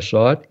face when I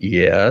saw it?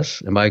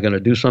 Yes. Am I going to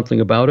do something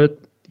about it?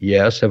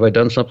 Yes. Have I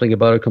done something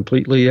about it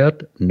completely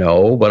yet?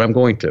 No, but I'm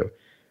going to.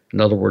 In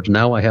other words,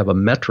 now I have a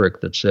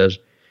metric that says,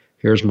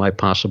 here's my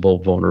possible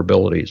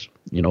vulnerabilities,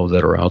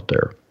 that are out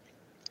there.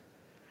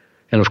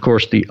 And of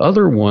course, the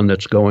other one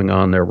that's going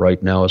on there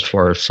right now as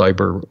far as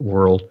cyber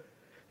world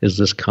is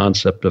this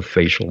concept of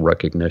facial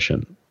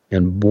recognition.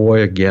 And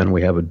boy, again,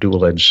 we have a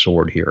dual-edged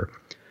sword here.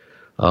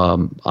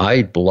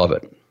 I love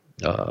it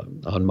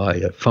on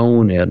my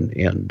phone,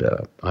 and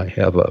I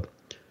have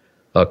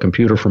a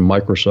computer from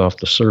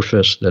Microsoft, the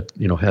Surface, that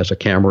has a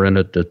camera in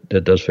it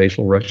that does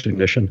facial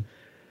recognition.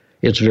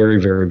 It's very,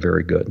 very,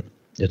 very good.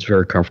 It's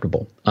very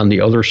comfortable. On the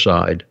other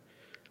side,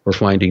 we're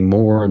finding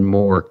more and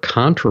more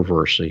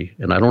controversy,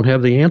 and I don't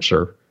have the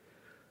answer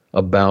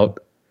about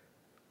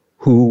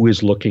who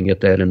is looking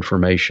at that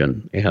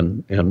information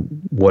and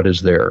what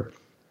is there.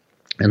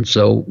 And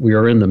so we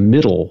are in the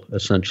middle,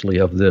 essentially,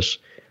 of this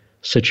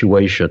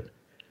situation.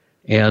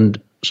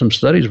 And some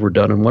studies were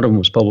done, and one of them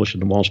was published in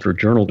the Wall Street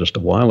Journal just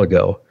a while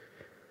ago,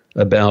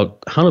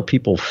 about how do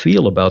people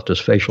feel about this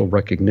facial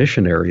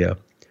recognition area.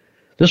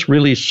 This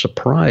really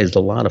surprised a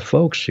lot of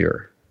folks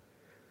here.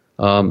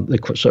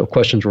 So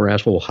questions were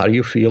asked, well, how do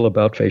you feel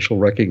about facial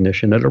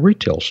recognition at a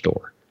retail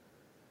store?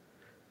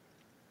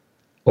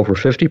 Over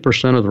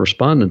 50% of the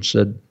respondents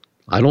said,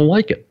 I don't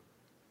like it.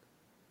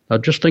 Now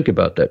just think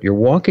about that. You're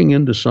walking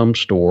into some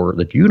store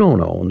that you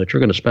don't own, that you're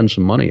going to spend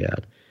some money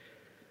at.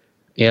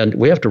 And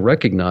we have to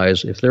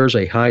recognize if there's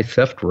a high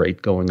theft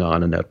rate going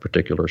on in that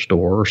particular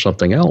store or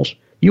something else,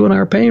 you and I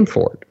are paying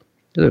for it.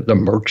 The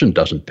merchant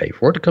doesn't pay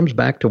for it. It comes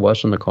back to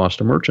us in the cost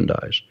of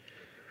merchandise.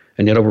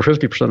 And yet over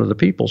 50% of the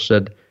people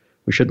said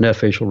we shouldn't have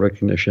facial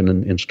recognition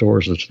in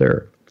stores that's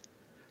there.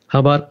 How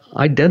about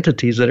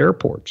identities at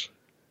airports?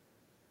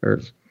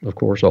 There's, of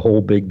course, a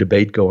whole big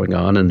debate going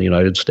on in the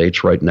United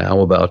States right now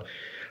about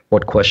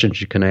what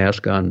questions you can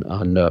ask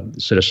on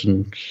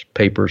citizens'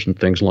 papers and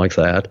things like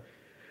that.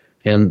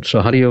 And so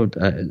how do you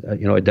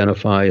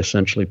identify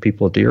essentially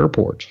people at the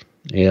airports?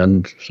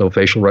 And so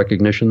facial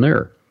recognition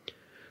there.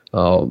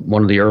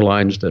 One of the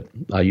airlines that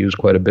I use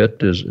quite a bit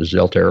is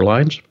Delta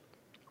Airlines,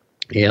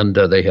 and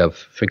they have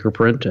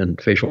fingerprint and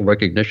facial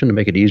recognition to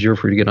make it easier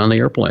for you to get on the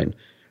airplane,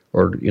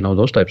 or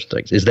those types of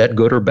things. Is that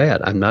good or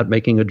bad? I'm not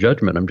making a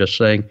judgment. I'm just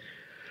saying,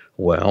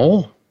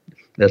 well,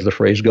 as the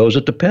phrase goes,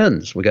 it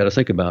depends. We got to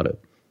think about it.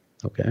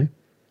 Okay.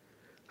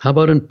 How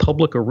about in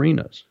public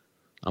arenas?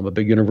 I'm a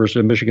big University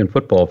of Michigan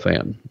football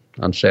fan.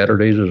 On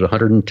Saturdays, there's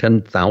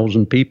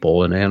 110,000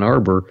 people in Ann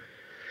Arbor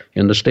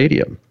in the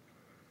stadium.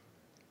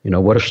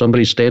 What if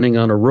somebody's standing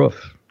on a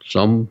roof,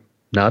 some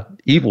not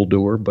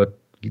evildoer, but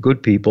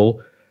good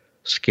people,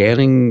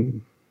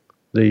 scanning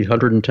the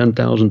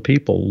 110,000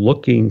 people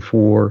looking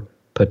for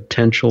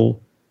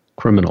potential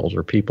criminals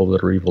or people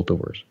that are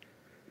evildoers?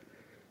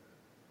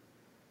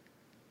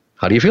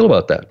 How do you feel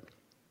about that?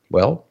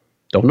 Well,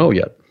 don't know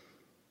yet.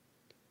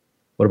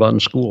 What about in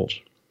schools?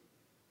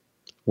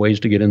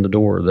 Ways to get in the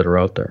door that are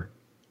out there.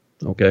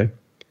 Okay?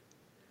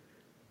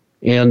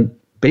 And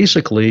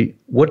basically,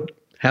 what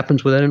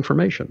happens with that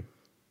information?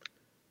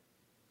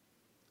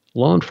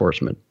 Law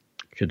enforcement,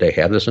 should they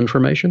have this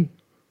information?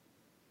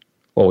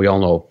 Well, we all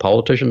know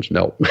politicians,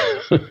 no.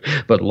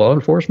 But law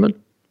enforcement,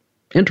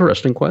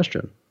 interesting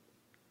question.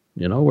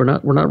 We're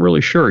not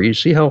really sure. You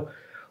see how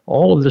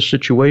all of this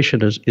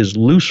situation is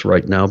loose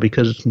right now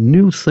because it's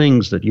new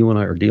things that you and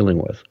I are dealing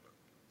with.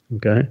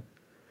 Okay?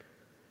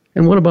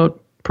 And what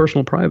about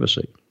personal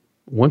privacy?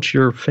 Once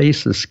your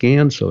face is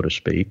scanned, so to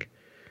speak,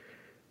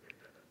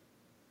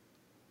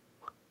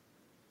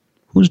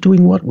 who's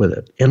doing what with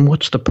it? And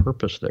what's the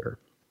purpose there?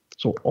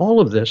 So all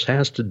of this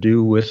has to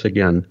do with,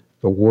 again,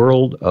 the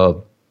world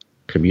of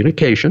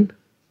communication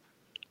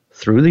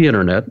through the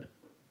internet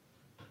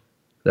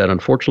that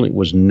unfortunately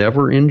was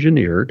never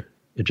engineered.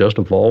 It just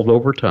evolved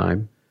over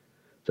time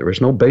There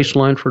is no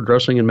baseline for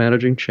addressing and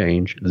managing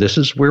change. This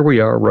is where we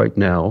are right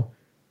now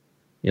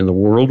in the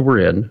world we're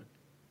in.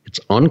 It's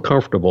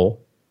uncomfortable,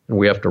 and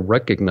we have to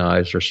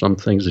recognize there's some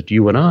things that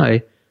you and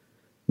I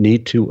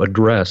need to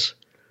address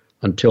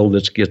until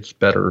this gets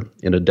better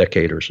in a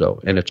decade or so.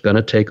 And it's going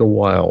to take a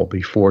while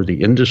before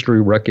the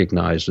industry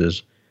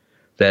recognizes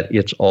that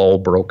it's all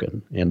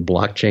broken, and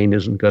blockchain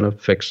isn't going to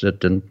fix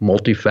it, and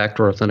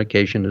multi-factor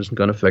authentication isn't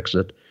going to fix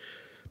it,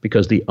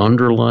 because the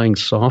underlying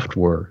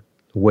software,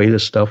 the way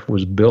this stuff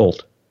was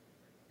built,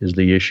 is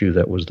the issue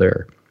that was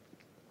there.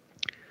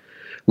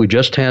 We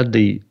just had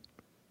the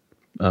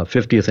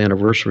 50th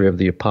anniversary of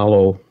the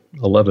Apollo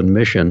 11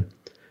 mission,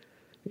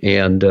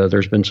 and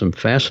there's been some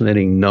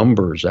fascinating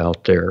numbers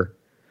out there.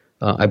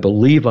 I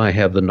believe I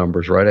have the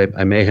numbers right.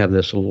 I may have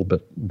this a little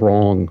bit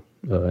wrong,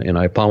 and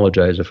I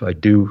apologize if I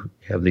do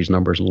have these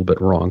numbers a little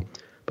bit wrong,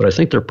 but I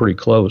think they're pretty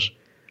close.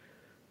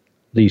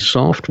 The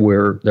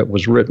software that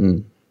was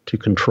written to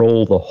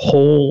control the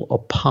whole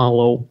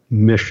Apollo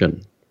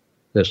mission,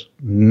 this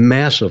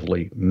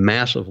massively,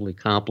 massively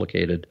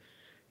complicated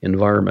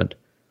environment,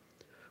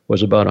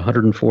 was about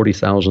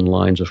 140,000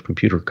 lines of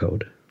computer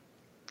code.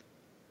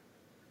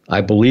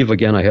 I believe,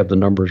 again, I have the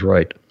numbers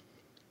right.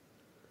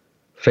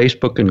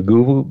 Facebook and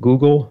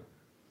Google,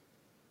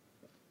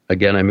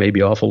 again, I may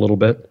be off a little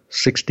bit,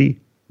 60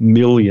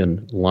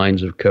 million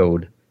lines of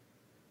code.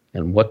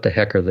 And what the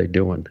heck are they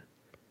doing?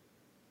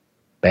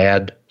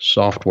 Bad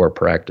software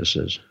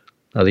practices.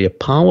 Now, the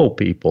Apollo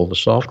people, the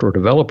software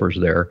developers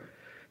there,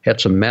 had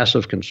some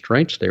massive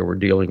constraints they were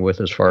dealing with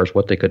as far as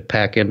what they could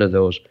pack into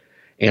those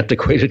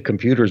antiquated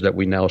computers that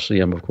we now see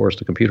them. Of course,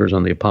 the computers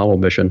on the Apollo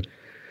mission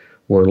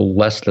were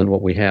less than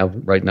what we have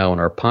right now in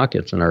our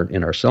pockets, in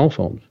our cell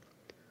phones.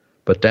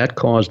 But that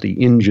caused the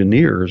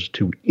engineers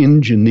to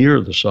engineer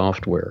the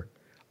software,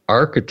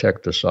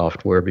 architect the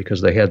software,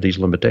 because they had these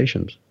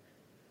limitations.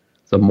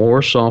 The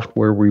more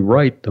software we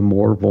write, the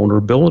more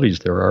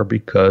vulnerabilities there are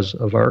because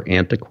of our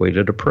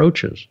antiquated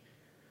approaches.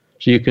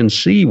 So you can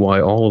see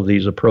why all of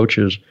these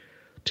approaches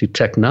to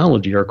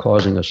technology are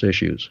causing us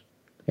issues.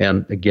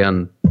 And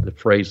again, the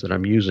phrase that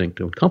I'm using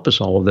to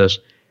encompass all of this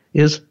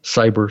is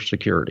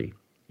cybersecurity.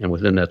 And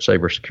within that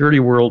cybersecurity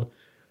world,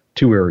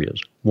 two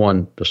areas.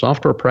 One, the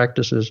software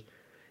practices,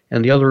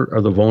 and the other are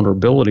the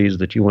vulnerabilities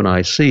that you and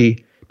I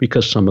see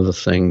because some of the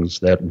things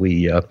that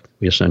we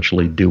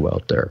essentially do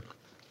out there.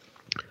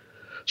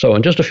 So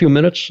in just a few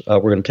minutes, we're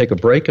going to take a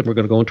break, and we're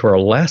going to go into our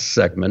last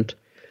segment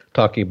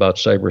talking about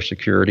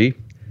cybersecurity.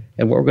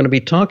 And what we're going to be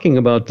talking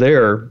about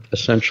there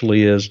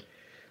essentially is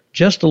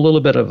just a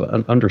little bit of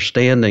an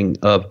understanding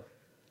of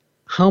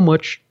how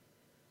much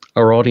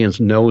our audience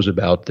knows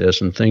about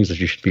this and things that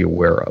you should be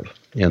aware of,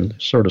 and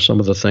sort of some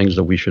of the things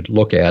that we should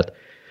look at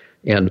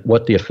and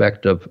what the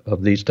effect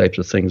of these types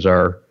of things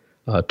are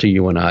to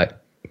you and I.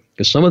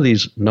 Because some of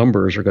these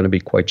numbers are going to be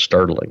quite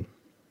startling.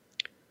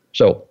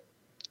 So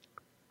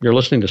you're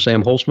listening to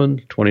Sam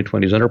Holzman,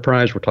 2020's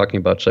Enterprise. We're talking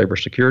about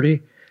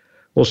cybersecurity.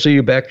 We'll see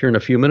you back here in a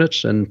few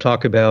minutes and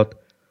talk about,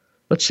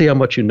 let's see how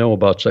much you know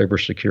about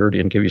cybersecurity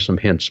and give you some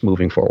hints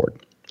moving forward.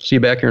 See you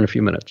back here in a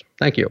few minutes.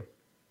 Thank you.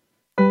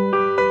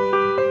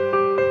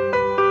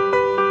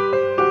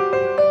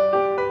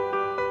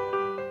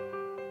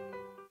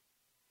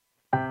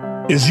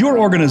 Is your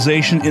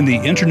organization in the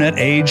internet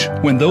age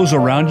when those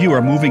around you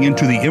are moving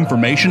into the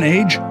information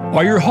age?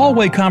 Are your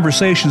hallway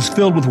conversations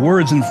filled with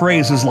words and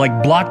phrases like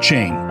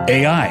blockchain,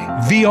 AI,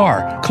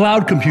 VR,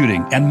 cloud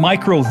computing, and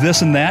micro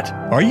this and that?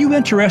 Are you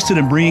interested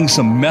in bringing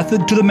some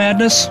method to the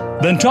madness?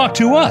 Then talk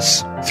to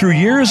us. Through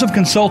years of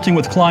consulting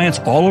with clients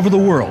all over the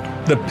world,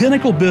 the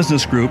Pinnacle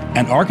Business Group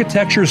and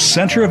Architecture's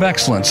Center of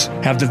Excellence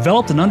have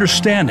developed an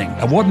understanding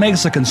of what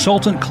makes a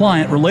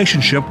consultant-client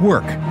relationship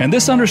work. And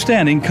this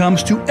understanding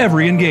comes to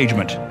every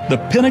engagement. The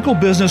Pinnacle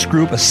Business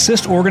Group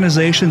assists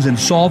organizations in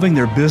solving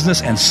their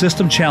business and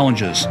system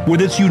challenges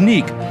with its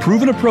unique,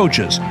 proven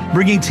approaches,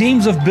 bringing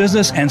teams of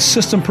business and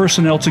system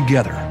personnel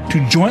together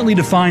to jointly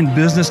define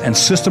business and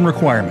system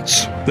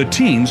requirements. The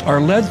teams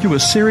are led through a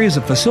series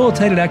of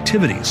facilitated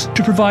activities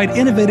to provide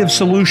innovative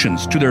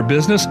solutions to their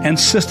business and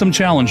system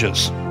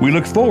challenges. We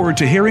look forward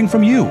to hearing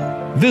from you.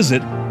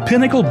 Visit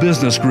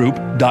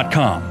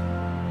pinnaclebusinessgroup.com.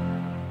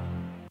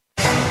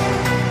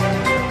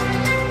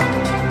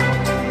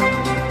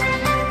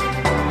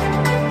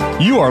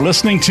 You are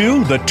listening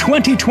to the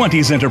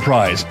 2020s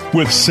Enterprise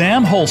with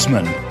Sam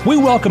Holzman. We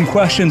welcome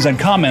questions and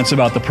comments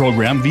about the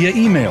program via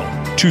email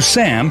to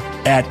sam@eacoe.org.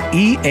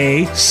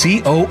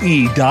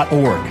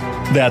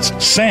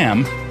 That's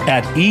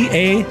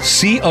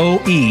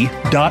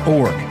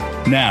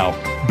sam@eacoe.org. Now,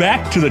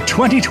 back to the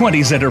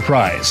 2020s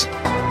Enterprise.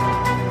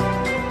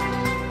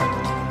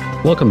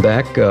 Welcome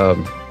back.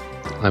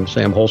 I'm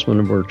Sam Holzman,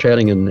 and we're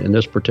chatting in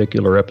this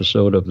particular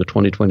episode of the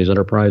 2020s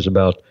Enterprise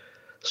about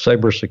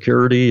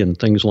cybersecurity and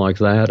things like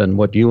that, and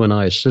what you and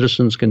I as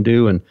citizens can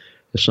do. And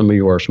if some of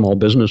you are small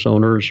business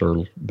owners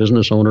or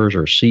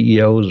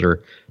CEOs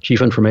or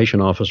chief information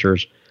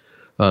officers,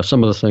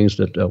 some of the things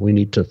that we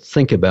need to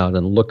think about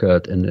and look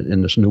at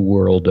in this new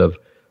world of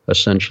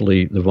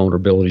essentially the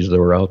vulnerabilities that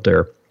are out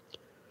there.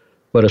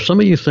 But if some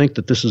of you think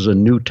that this is a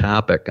new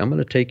topic, I'm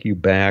going to take you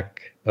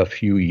back a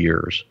few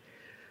years.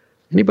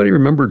 Anybody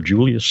remember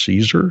Julius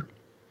Caesar?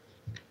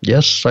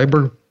 Yes,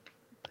 cyber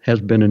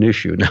has been an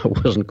issue. Now,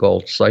 it wasn't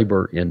called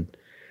cyber in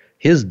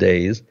his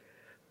days,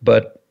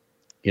 but,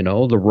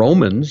 the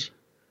Romans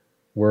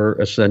were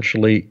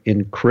essentially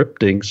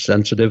encrypting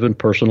sensitive and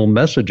personal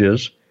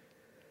messages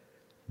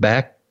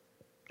back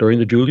during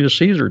the Julius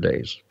Caesar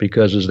days,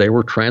 because as they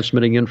were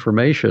transmitting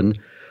information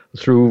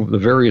through the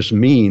various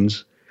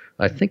means,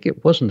 I think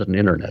it wasn't an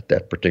internet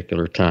that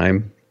particular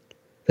time,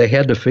 they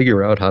had to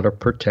figure out how to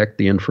protect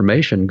the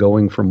information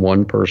going from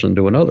one person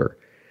to another.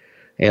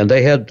 And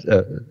they had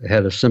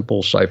a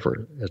simple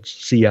cipher. It's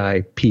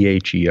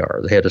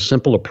CIPHER. They had a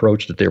simple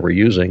approach that they were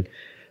using.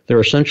 They're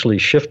essentially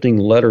shifting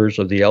letters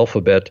of the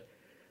alphabet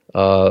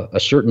a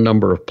certain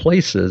number of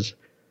places,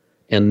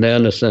 and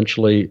then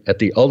essentially at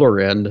the other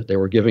end, they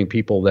were giving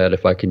people that,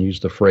 if I can use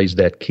the phrase,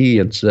 that key,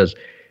 and says,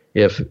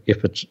 if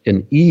it's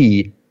an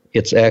E,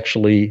 it's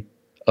actually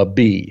a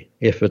B.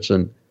 If it's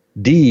an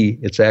D,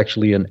 it's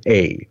actually an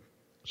A.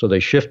 So they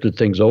shifted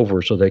things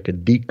over so they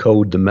could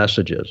decode the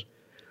messages.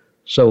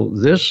 So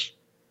this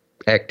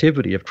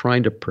activity of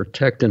trying to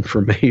protect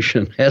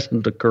information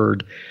hasn't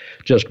occurred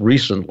just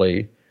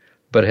recently,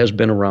 but has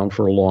been around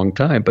for a long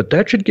time. But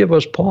that should give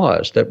us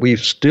pause, that we've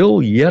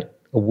still yet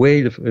a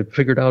way to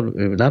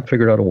not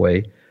figured out a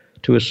way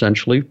to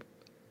essentially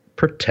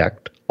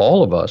protect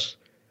all of us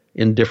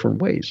in different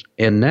ways.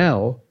 And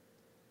now,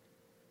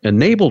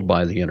 enabled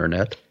by the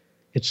internet,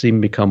 it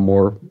seemed to become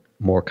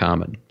more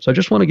common. So I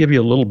just want to give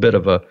you a little bit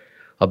of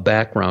a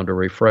background to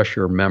refresh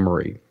your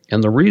memory.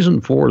 And the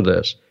reason for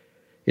this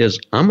is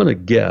I'm going to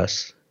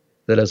guess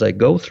that as I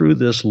go through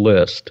this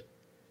list,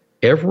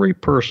 every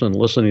person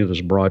listening to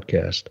this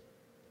broadcast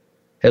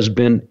has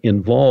been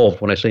involved.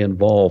 When I say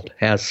involved,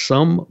 has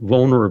some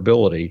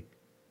vulnerability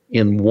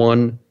in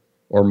one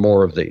or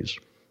more of these.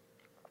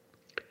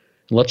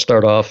 Let's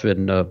start off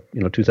in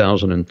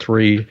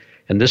 2003.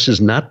 And this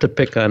is not to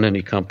pick on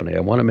any company. I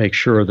want to make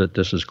sure that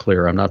this is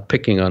clear. I'm not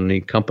picking on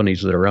any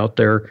companies that are out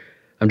there.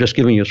 I'm just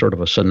giving you sort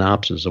of a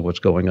synopsis of what's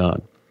going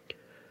on.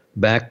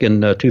 Back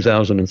in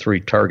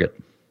 2003, Target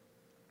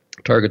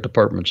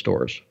department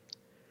stores.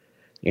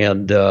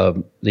 And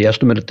the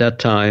estimate at that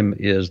time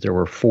is there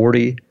were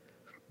 40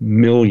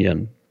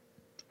 million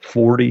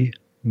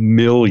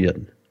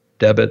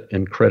debit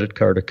and credit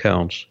card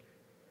accounts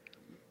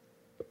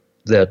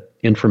that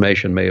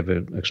information may have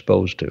been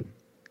exposed to.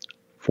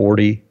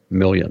 40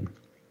 million.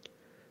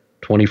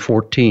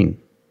 2014,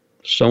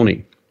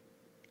 Sony,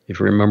 if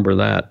you remember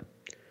that.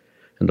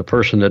 And the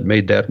person that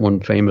made that one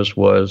famous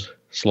was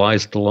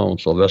Sylvester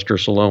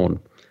Stallone.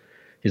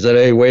 He said,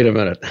 hey, wait a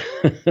minute.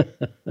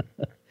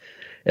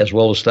 As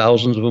well as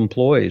thousands of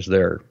employees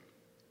there,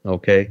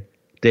 okay?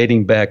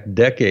 Dating back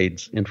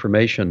decades,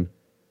 information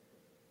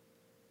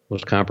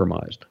was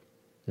compromised.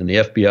 And the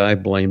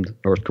FBI blamed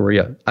North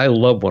Korea. I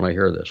love when I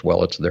hear this.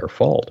 Well, it's their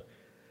fault.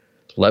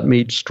 Let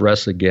me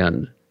stress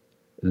again.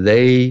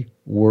 They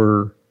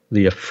were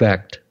the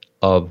effect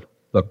of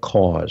the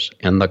cause.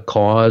 And the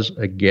cause,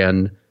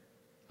 again,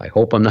 I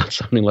hope I'm not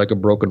sounding like a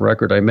broken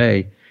record, I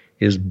may,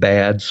 is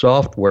bad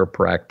software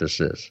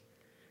practices.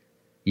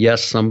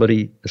 Yes,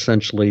 somebody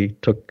essentially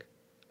took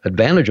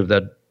advantage of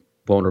that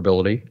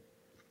vulnerability,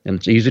 and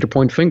it's easy to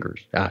point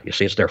fingers. You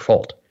see, it's their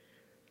fault.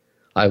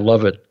 I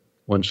love it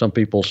when some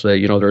people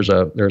say, there's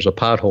a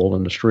pothole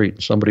in the street,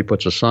 and somebody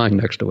puts a sign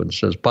next to it and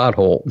says,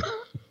 pothole.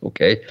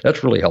 Okay,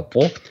 that's really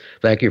helpful.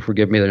 Thank you for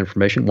giving me that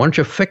information. Why don't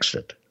you fix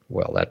it?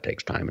 Well, that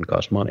takes time and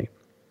costs money.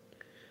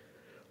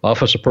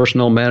 Office of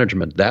Personnel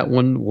Management, that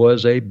one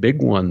was a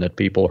big one that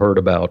people heard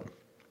about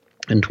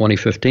in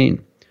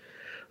 2015.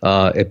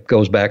 It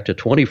goes back to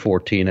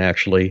 2014,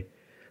 actually.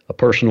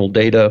 Personal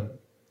data,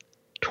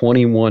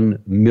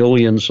 21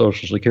 million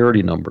Social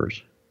Security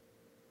numbers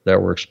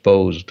that were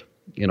exposed,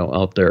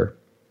 out there.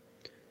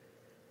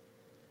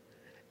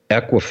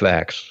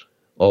 Equifax,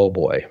 oh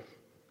boy.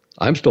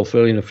 I'm still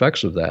feeling the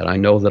effects of that. I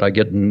know that I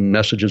get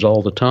messages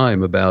all the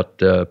time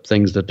about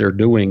things that they're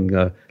doing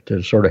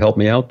to sort of help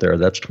me out there.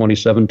 That's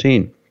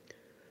 2017.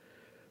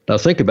 Now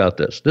think about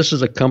this. This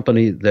is a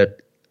company that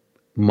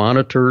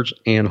monitors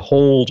and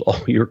holds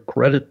all your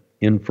credit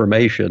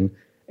information,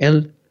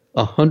 and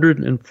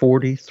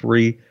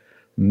 143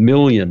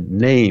 million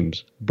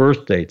names,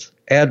 birth dates,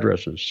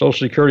 addresses,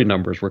 Social Security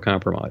numbers were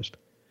compromised.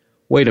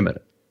 Wait a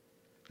minute.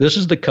 This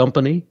is the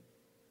company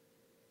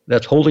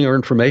that's holding our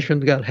information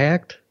that got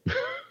hacked?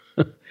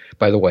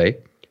 By the way,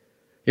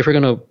 if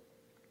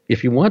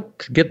you want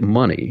to get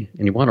money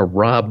and you want to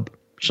rob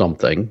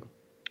something,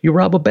 you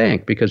rob a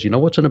bank, because you know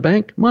what's in a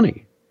bank?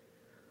 Money.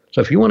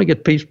 So if you want to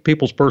get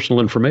people's personal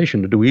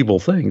information to do evil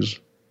things,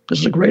 this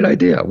is a great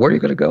idea. Where are you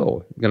going to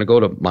go? You're going to go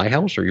to my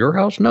house or your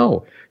house?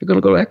 No. You're going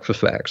to go to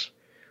Equifax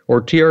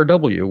or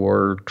TRW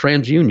or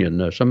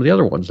TransUnion, some of the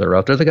other ones that are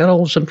out there. They got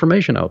all this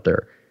information out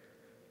there.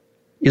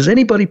 Is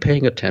anybody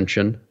paying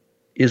attention?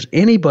 Is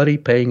anybody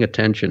paying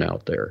attention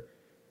out there?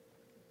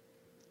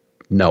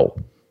 No,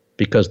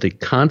 because the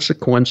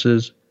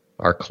consequences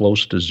are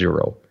close to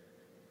zero.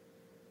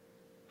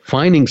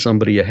 fining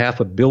somebody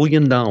 $500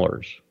 million.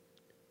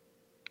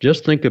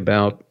 Just think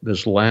about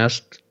this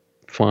last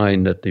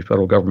fine that the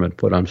federal government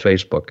put on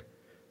Facebook.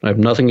 I have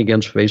nothing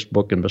against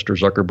Facebook and Mr.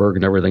 Zuckerberg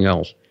and everything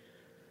else.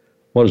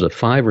 What is it,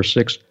 $5 or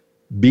 $6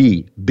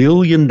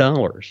 billion?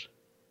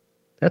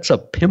 That's a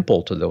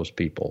pimple to those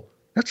people.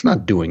 That's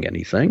not doing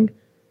anything.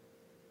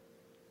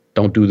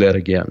 Don't do that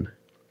again.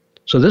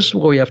 So this is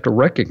what we have to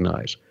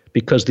recognize,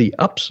 because the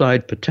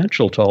upside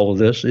potential to all of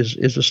this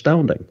is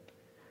astounding.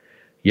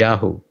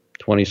 Yahoo,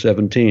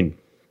 2017,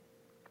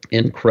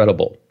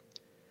 incredible.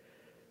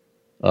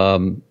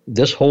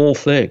 This whole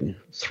thing,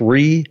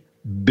 3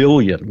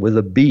 billion with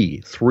a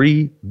B,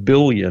 3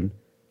 billion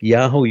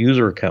Yahoo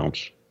user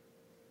accounts.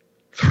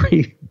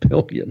 3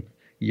 billion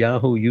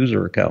Yahoo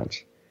user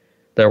accounts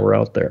that were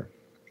out there,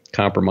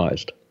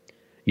 compromised.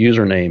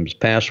 Usernames,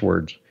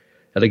 passwords.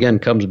 And again,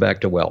 comes back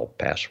to,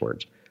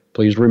 passwords.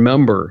 Please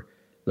remember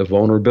the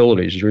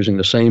vulnerabilities. Using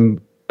the same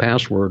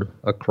password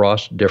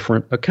across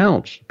different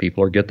accounts.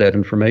 People get that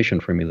information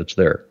from you that's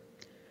there.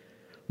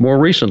 More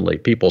recently,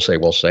 people say,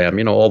 well,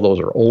 Sam, all those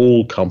are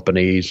old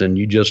companies and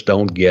you just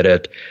don't get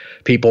it.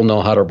 People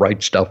know how to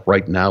write stuff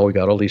right now. We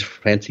got all these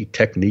fancy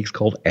techniques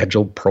called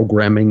agile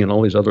programming and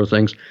all these other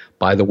things,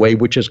 by the way,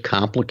 which is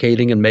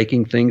complicating and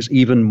making things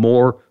even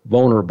more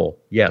vulnerable.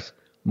 Yes,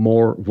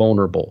 more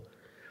vulnerable.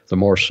 The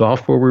more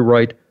software we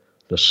write,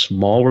 the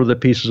smaller the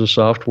pieces of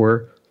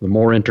software, the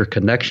more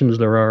interconnections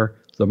there are,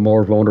 the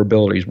more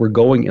vulnerabilities. We're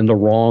going in the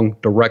wrong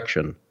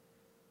direction.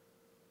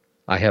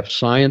 I have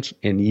science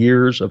and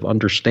years of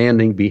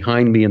understanding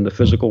behind me in the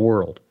physical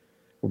world.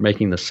 We're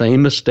making the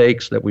same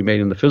mistakes that we made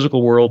in the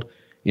physical world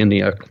in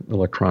the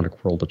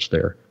electronic world that's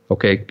there.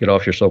 Okay, get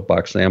off your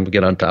soapbox, Sam.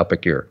 Get on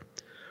topic here.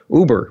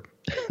 Uber,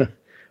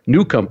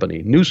 new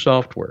company, new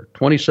software,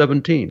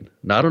 2017.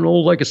 Not an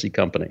old legacy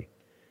company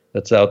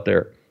that's out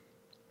there.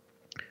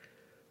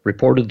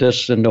 Reported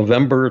this in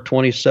November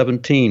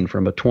 2017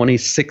 from a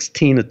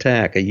 2016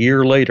 attack. A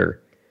year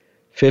later,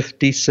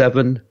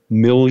 57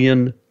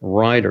 million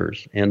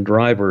riders and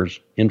drivers'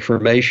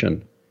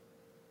 information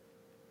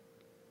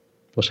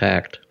was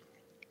hacked.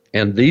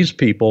 And these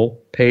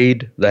people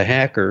paid the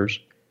hackers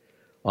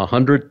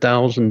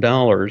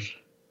 $100,000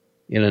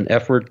 in an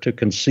effort to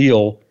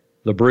conceal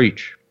the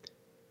breach.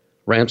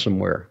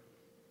 Ransomware.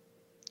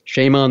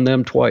 Shame on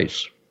them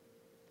twice.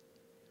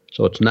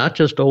 So it's not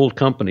just old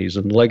companies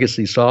and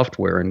legacy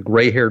software and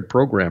gray-haired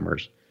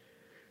programmers.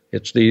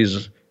 It's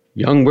these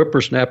young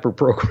whippersnapper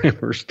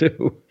programmers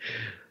too.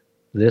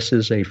 This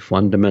is a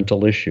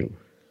fundamental issue.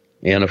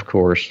 And of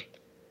course,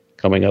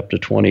 coming up to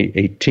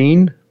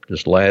 2018,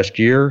 this last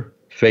year,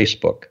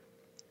 Facebook.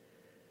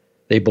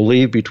 They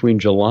believe because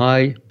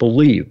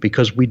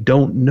we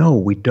don't know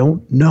when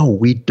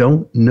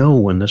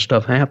this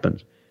stuff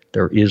happens.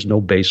 There is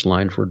no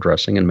baseline for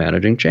addressing and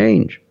managing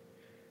change.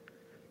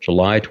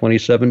 July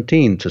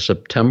 2017 to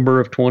September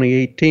of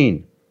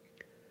 2018,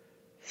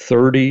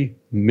 30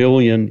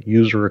 million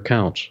user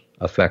accounts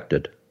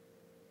affected.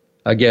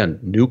 Again,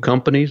 new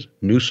companies,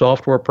 new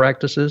software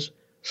practices,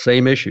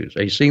 same issues.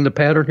 Are you seeing the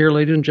pattern here,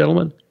 ladies and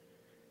gentlemen?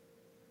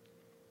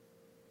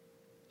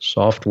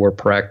 Software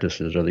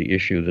practices are the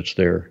issue that's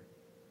there.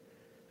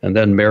 And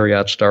then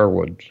Marriott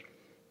Starwood.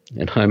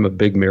 And I'm a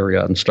big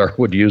Marriott and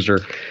Starwood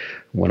user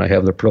when I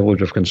have the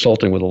privilege of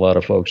consulting with a lot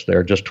of folks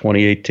there, just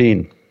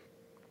 2018.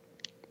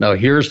 Now,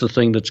 here's the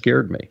thing that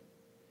scared me.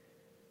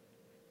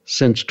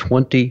 Since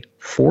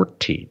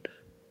 2014,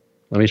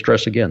 let me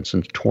stress again,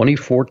 since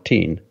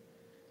 2014,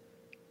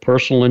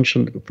 personal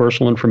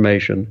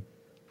information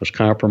was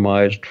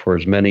compromised for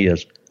as many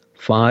as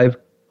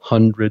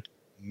 500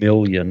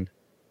 million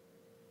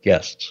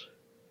guests.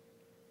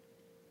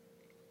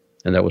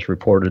 And that was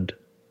reported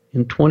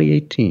in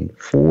 2018,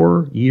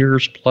 4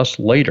 years plus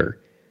later.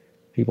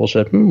 People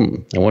said,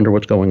 I wonder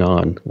what's going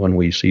on when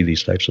we see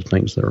these types of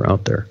things that are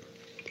out there.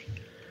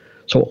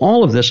 So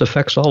all of this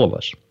affects all of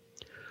us,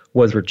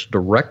 whether it's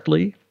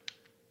directly.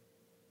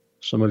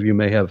 Some of you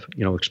may have,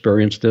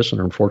 experienced this and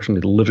are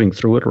unfortunately living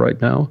through it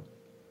right now,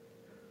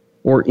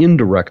 or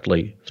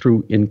indirectly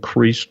through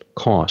increased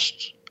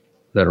costs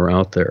that are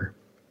out there.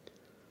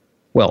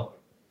 Well,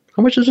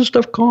 how much does this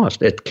stuff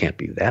cost? It can't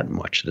be that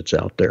much that's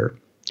out there.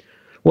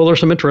 Well, there's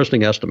some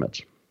interesting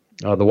estimates.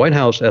 The White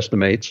House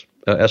estimated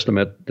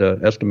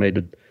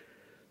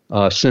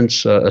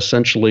since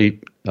essentially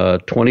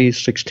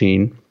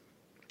 2016.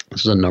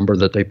 This is a number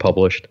that they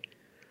published.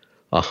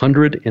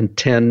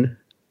 $110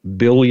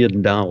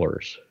 billion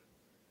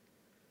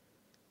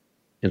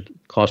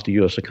it cost the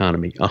U.S.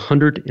 economy.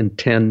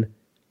 $110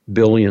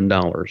 billion.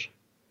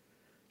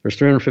 There's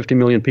 350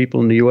 million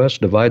people in the U.S.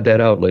 Divide that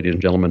out, ladies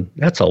and gentlemen.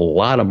 That's a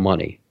lot of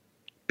money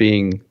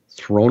being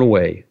thrown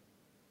away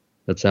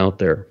that's out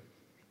there.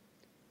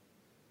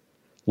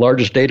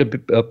 Largest data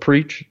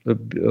breach the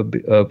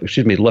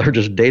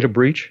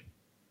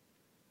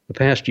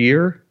past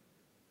year.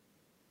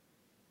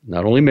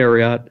 Not only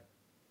Marriott,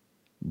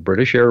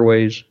 British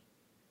Airways,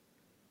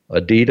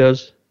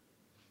 Adidas,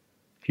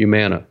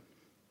 Humana.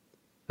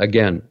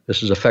 Again,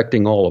 this is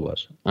affecting all of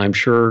us. I'm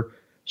sure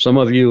Some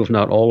of you, if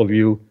not all of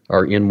you,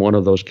 are in one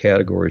of those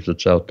categories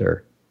that's out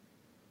there.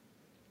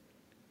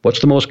 What's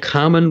the most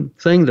common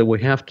thing that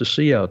we have to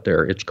see out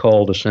there? It's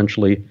called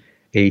essentially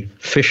a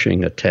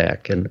phishing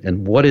attack.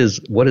 And what is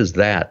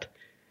that?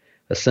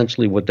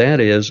 Essentially what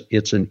that is,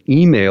 it's an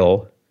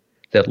email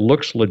that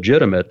looks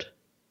legitimate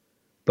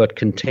but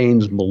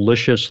contains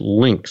malicious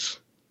links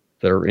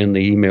that are in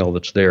the email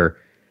that's there.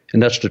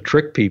 And that's to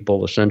trick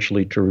people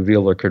essentially to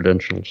reveal their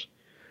credentials,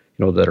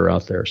 that are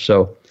out there.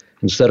 So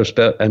instead of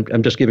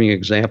I'm just giving an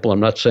example. I'm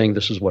not saying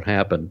this is what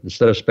happened.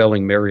 Instead of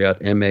spelling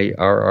Marriott Marriott,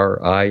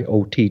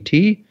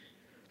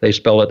 they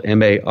spell it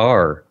Mariott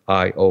or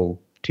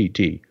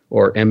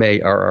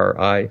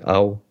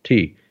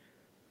Marriot.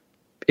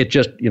 It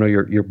just,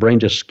 your brain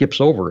just skips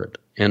over it,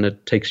 and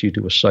it takes you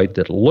to a site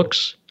that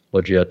looks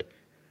legit,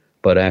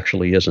 but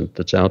actually isn't,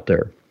 that's out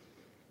there.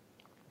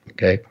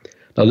 Okay?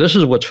 Now, this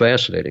is what's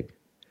fascinating.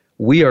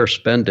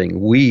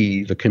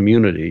 The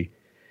community,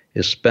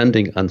 is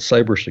spending on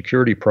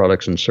cybersecurity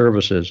products and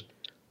services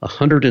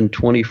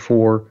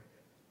 $124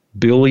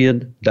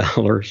 billion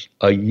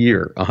a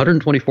year.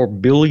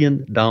 $124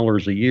 billion a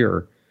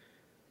year.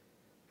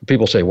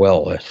 People say,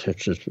 well,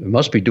 it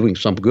must be doing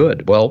some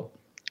good. Well,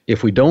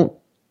 if we don't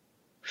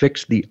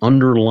fix the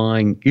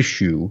underlying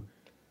issue,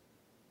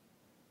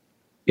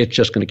 it's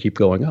just going to keep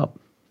going up.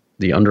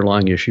 The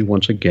underlying issue,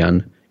 once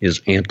again,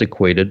 is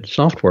antiquated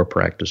software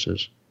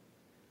practices.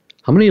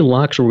 How many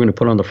locks are we going to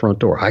put on the front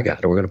door? We're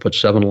going to put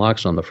 7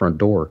 locks on the front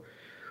door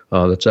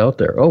that's out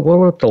there. Oh, what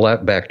about the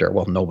lock back there?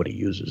 Well, nobody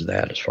uses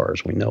that as far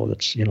as we know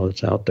that's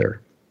out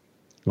there.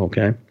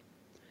 Okay?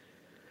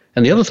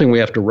 And the other thing we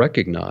have to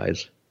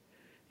recognize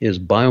is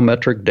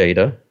biometric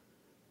data,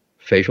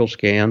 facial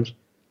scans,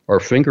 or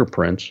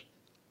fingerprints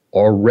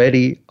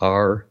already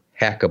are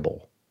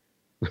hackable.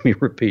 Let me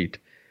repeat.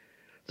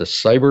 The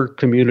cyber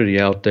community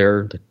out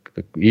there,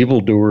 the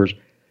evildoers,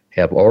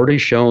 have already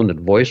shown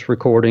that voice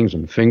recordings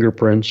and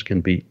fingerprints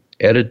can be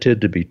edited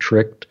to be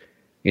tricked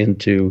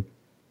into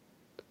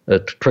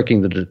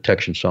tricking the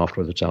detection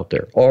software that's out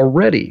there.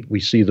 Already we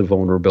see the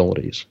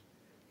vulnerabilities,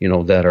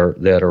 that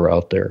are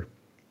out there.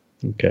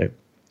 Okay.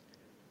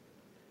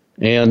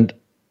 And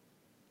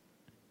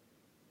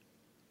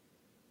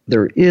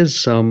there is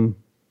some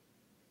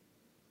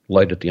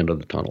light at the end of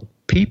the tunnel.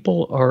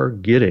 People are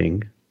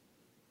getting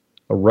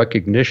a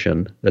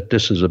recognition that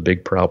this is a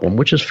big problem,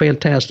 which is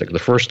fantastic. The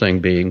first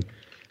thing being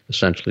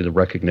essentially the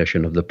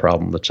recognition of the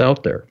problem that's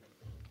out there.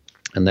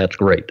 And that's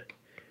great.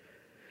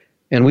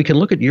 And we can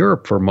look at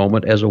Europe for a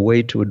moment as a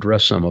way to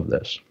address some of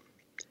this.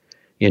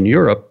 In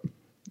Europe,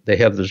 they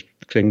have this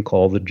thing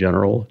called the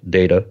General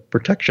Data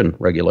Protection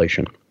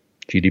Regulation,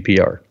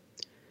 GDPR.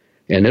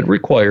 And it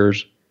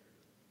requires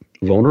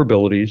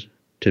vulnerabilities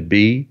to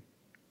be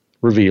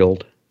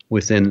revealed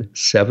within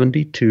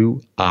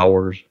 72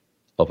 hours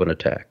of an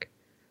attack.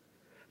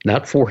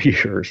 Not 4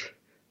 years,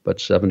 but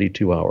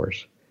 72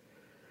 hours,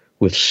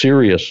 with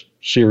serious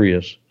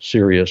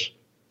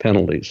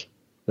penalties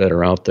that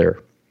are out there.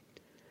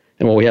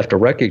 And what we have to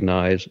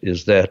recognize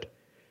is that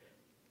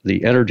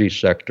the energy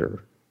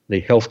sector,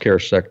 the healthcare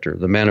sector,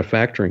 the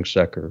manufacturing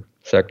sector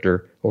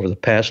over the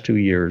past 2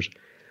 years,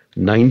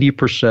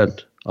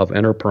 90% of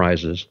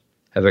enterprises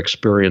have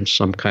experienced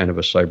some kind of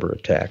a cyber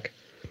attack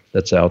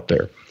that's out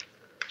there.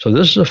 So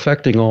this is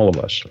affecting all of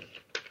us.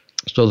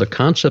 So the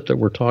concept that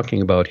we're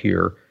talking about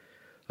here,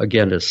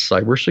 again, is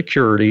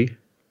cybersecurity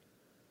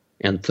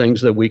and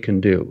things that we can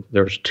do.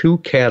 There's 2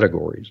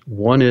 categories.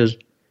 One is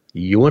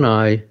you and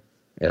I,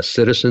 as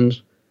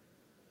citizens,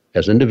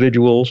 as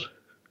individuals,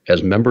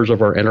 as members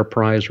of our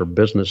enterprise or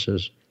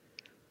businesses,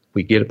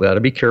 we got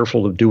to be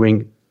careful of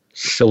doing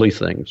silly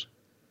things,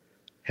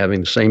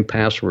 having the same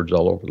passwords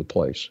all over the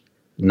place,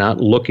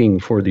 not looking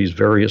for these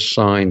various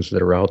signs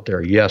that are out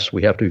there. Yes,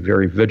 we have to be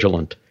very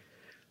vigilant.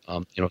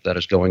 That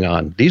is going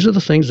on. These are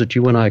the things that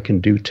you and I can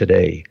do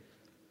today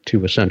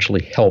to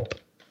essentially help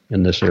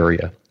in this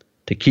area,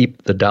 to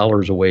keep the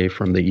dollars away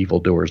from the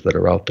evildoers that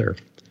are out there.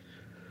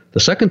 The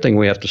second thing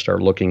we have to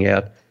start looking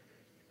at,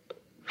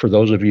 for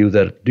those of you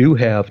that do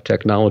have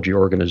technology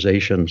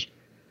organizations,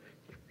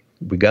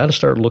 we got to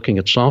start looking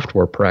at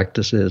software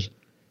practices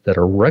that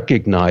are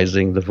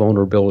recognizing the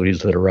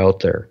vulnerabilities that are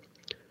out there.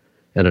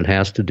 And it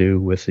has to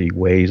do with the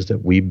ways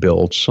that we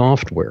build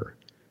software.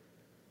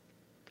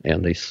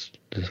 And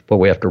what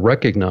we have to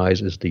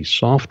recognize is the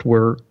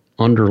software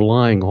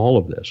underlying all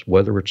of this,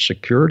 whether it's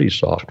security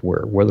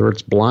software, whether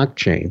it's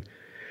blockchain,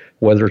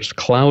 whether it's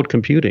cloud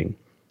computing,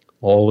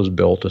 all is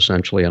built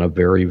essentially on a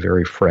very,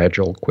 very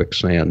fragile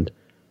quicksand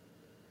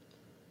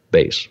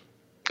base.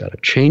 Got to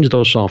change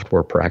those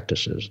software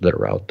practices that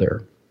are out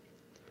there.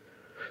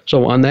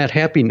 So on that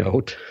happy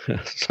note,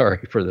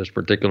 sorry for this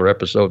particular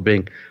episode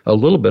being a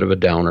little bit of a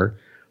downer,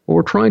 what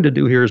we're trying to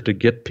do here is to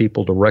get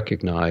people to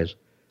recognize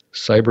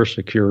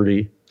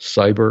cybersecurity,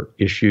 cyber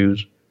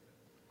issues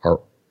are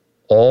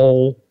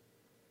all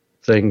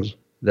things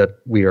that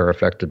we are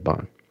affected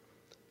by.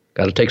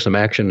 Got to take some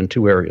action in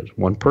 2 areas,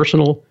 one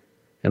personal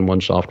and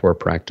one software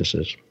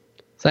practices.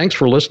 Thanks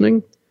for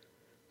listening.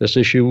 This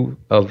issue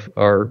of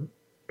our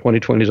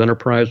 2020's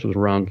Enterprise was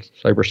around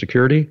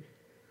cybersecurity.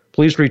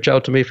 Please reach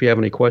out to me if you have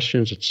any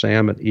questions at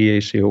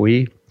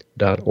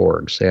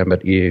sam@eacoe.org,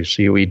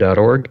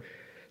 sam@eacoe.org.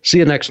 See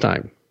you next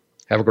time.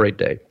 Have a great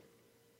day.